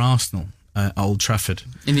scored for Arsenal at Old Trafford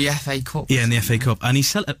in the FA Cup. Yeah, in the FA Cup, and he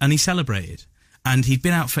celebrated. And he'd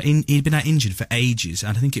been out injured for ages,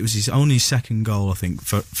 and I think it was his only second goal, I think,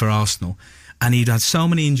 for Arsenal. And he'd had so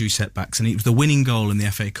many injury setbacks, and it was the winning goal in the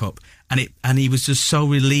FA Cup. And he was just so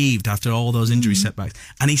relieved after all those injury setbacks.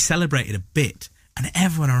 And he celebrated a bit, and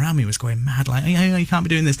everyone around me was going mad, like, oh, you can't be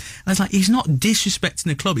doing this. And I was like, he's not disrespecting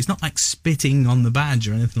the club. He's not like spitting on the badge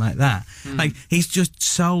or anything like that. Like, he's just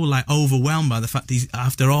so like overwhelmed by the fact that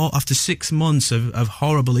after 6 months of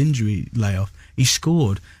horrible injury layoff, he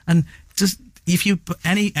scored. And just, if you put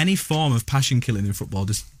any form of passion killing in football,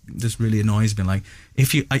 just really annoys me. Like,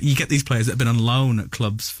 if you get these players that have been on loan at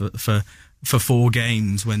clubs for 4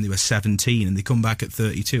 games when they were 17, and they come back at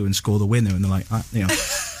 32 and score the winner, and they're like,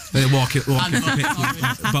 they walk it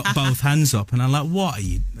both hands up, and I'm like, what are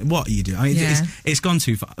you doing? I mean, it's gone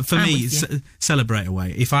too far for me. Celebrate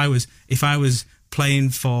away. If I was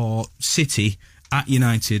playing for City at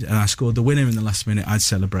United and I scored the winner in the last minute, I'd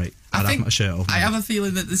celebrate. I'd have my shirt off. I have a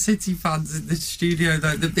feeling that the City fans in the studio, though,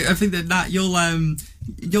 I think that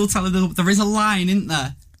you'll tell them there is a line, isn't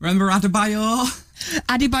there? Remember Adebayor?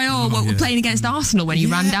 We're playing against Arsenal when he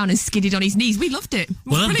ran down and skidded on his knees. We loved it.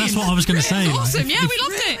 Well, that's what I was going to say. It was awesome. Yeah, we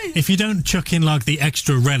loved it. If you don't chuck in like the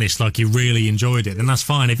extra relish, like you really enjoyed it, then that's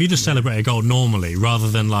fine. If you just celebrate a goal normally, rather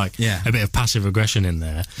than like a bit of passive aggression in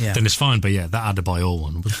there, then it's fine. But that Adebayor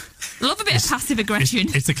one, love a bit of passive aggression.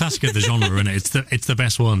 It's the classic of the genre, isn't it? It's the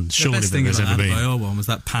best one. Surely the best thing there's ever been. The Adebayor one was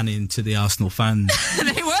that panning to the Arsenal fans.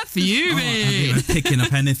 They were fuming. Picking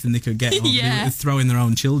up anything they could get. They were throwing their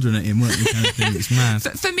own children at him, weren't they? Kind of thing. It's mad.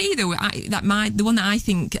 For me, though, the one that I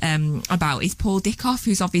think about is Paul Dickov,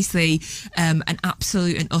 who's obviously an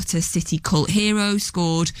absolute and utter City cult hero.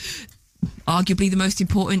 Scored arguably the most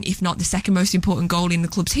important, if not the second most important goal in the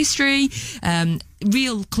club's history.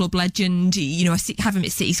 Real club legend. I have him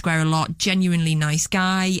at City Square a lot. Genuinely nice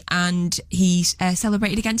guy, and he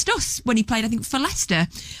celebrated against us when he played, I think, for Leicester.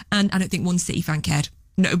 And I don't think one City fan cared.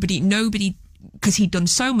 Nobody, because he'd done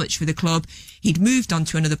so much for the club. He'd moved on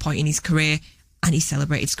to another point in his career, and he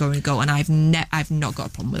celebrated scoring a goal, and I've not got a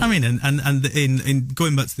problem with it. I mean, and in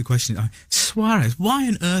going back to the question, Suarez, why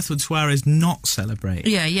on earth would Suarez not celebrate?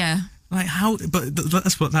 Yeah. Like, how? But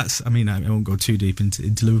that's. I mean, I won't go too deep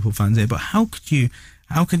into Liverpool fans here, but how could you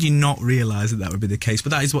not realise that would be the case? But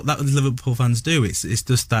that is what Liverpool fans do. It's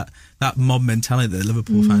just that mob mentality that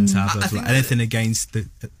Liverpool fans have of like anything against the.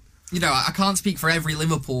 I can't speak for every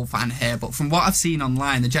Liverpool fan here, but from what I've seen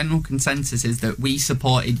online, the general consensus is that we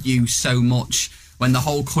supported you so much when the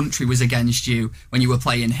whole country was against you when you were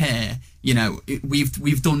playing here.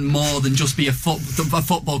 We've done more than just be a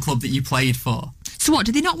football club that you played for. So what,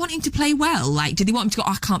 do they not want him to play well? Like, do they want him to go,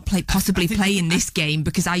 I can't possibly play in this game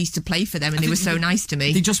because I used to play for them and they were so nice to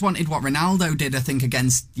me? They just wanted what Ronaldo did, I think,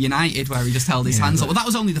 against United, where he just held his hands up. Well, that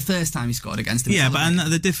was only the first time he scored against him. Yeah, and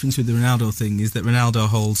the difference with the Ronaldo thing is that Ronaldo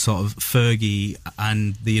holds sort of Fergie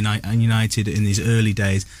and United in these early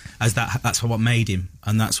days as that's what made him,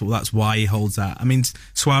 and that's why he holds that. I mean,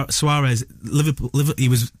 Suarez, Liverpool,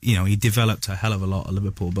 he developed a hell of a lot at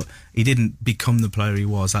Liverpool, but he didn't become the player he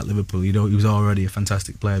was at Liverpool. He was already a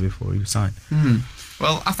fantastic player before he was signed.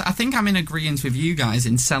 Well, I think I'm in agreement with you guys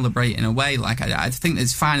in celebrating away. Like, I think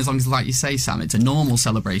it's fine as long as, like you say, Sam, it's a normal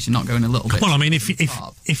celebration, not going a little bit. Well, I mean, over the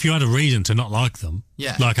top. if you had a reason to not like them,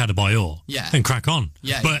 Yeah. like Adebayor, Yeah. then crack on.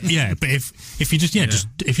 Yeah. But if you just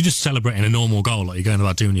if you're just celebrating a normal goal, like you're going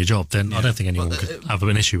about doing your job, then I don't think anyone could have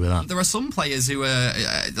an issue with that. There are some players who are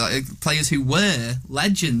players who were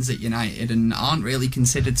legends at United and aren't really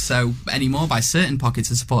considered so anymore by certain pockets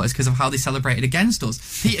of supporters because of how they celebrated against us.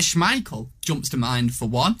 Peter Schmeichel jumps to mind for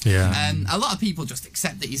one. Yeah. A lot of people just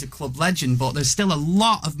accept that he's a club legend, but there's still a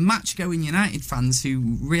lot of match-going United fans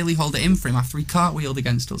who really hold it in for him after he cartwheeled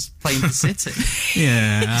against us playing for City.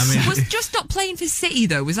 Yeah, I mean, Was just not playing for City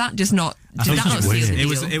though? Was that just not? I Did think that not it's seal weird. the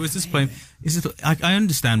it deal? was just playing. I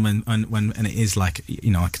understand when and it is like,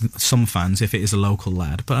 you know, some fans if it is a local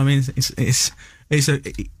lad, but I mean it's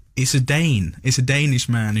a Dane. It's a Danish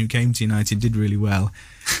man who came to United, did really well.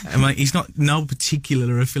 And like, he's not no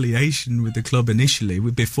particular affiliation with the club initially,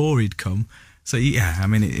 before he'd come. So yeah, I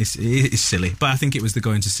mean it's silly, but I think it was the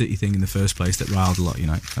going to City thing in the first place that riled a lot of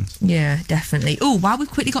United fans. Yeah, definitely. Oh, while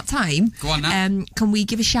we've quickly got time, Go on now. can we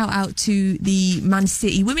give a shout out to the Man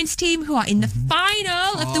City women's team who are in the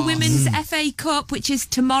final of the Women's FA Cup, which is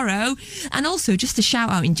tomorrow, and also just a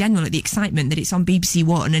shout out in general at the excitement that it's on BBC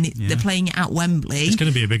One and they're playing it at Wembley. It's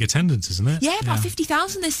going to be a big attendance, isn't it? Yeah, about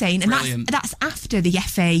 50,000 they're saying, and Brilliant. that's after the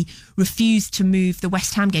FA refused to move the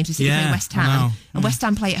West Ham game, so City play West I know. Ham, and West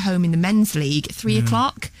Ham play at home in the men's league at 3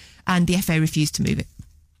 o'clock, and the FA refused to move it.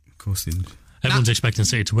 Of course they did. Everyone's expecting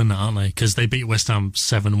City to win that, aren't they? Because they beat West Ham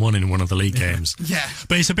 7-1 in one of the league games. Yeah.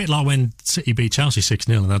 But it's a bit like when City beat Chelsea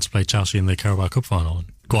 6-0 and they had to play Chelsea in the Carabao Cup final. And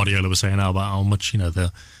Guardiola was saying now about how much, you know, they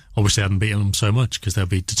obviously hadn't beaten them so much because they'll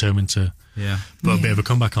be determined to put a bit of a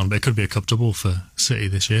comeback on. But it could be a cup double for City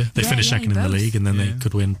this year. They finished second in the both. league and then they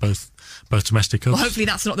could win both domestic cups. Well, hopefully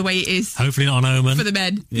that's not the way it is. Hopefully not an omen. For the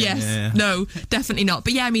men, yes. No, definitely not.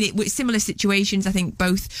 But yeah, I mean, with similar situations, I think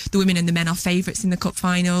both the women and the men are favourites in the cup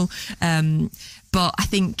final. But I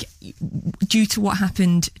think due to what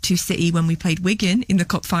happened to City when we played Wigan in the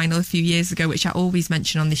cup final a few years ago, which I always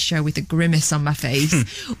mention on this show with a grimace on my face,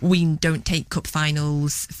 we don't take cup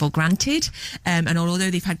finals for granted. And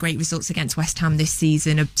although they've had great results against West Ham this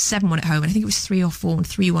season, a 7-1 at home, and I think it was 3-4 and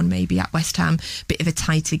 3-1 maybe at West Ham, bit of a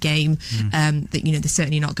tighter game, that, you know, they're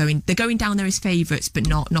certainly not going, they're going down there as favourites, but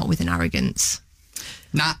not with an arrogance.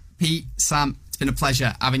 Nat, Pete, Sam, it's been a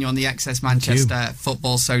pleasure having you on the XS Manchester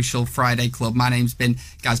Football Social Friday Club. My name's been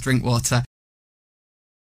Gaz Drinkwater.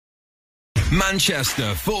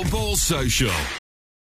 Manchester Football Social.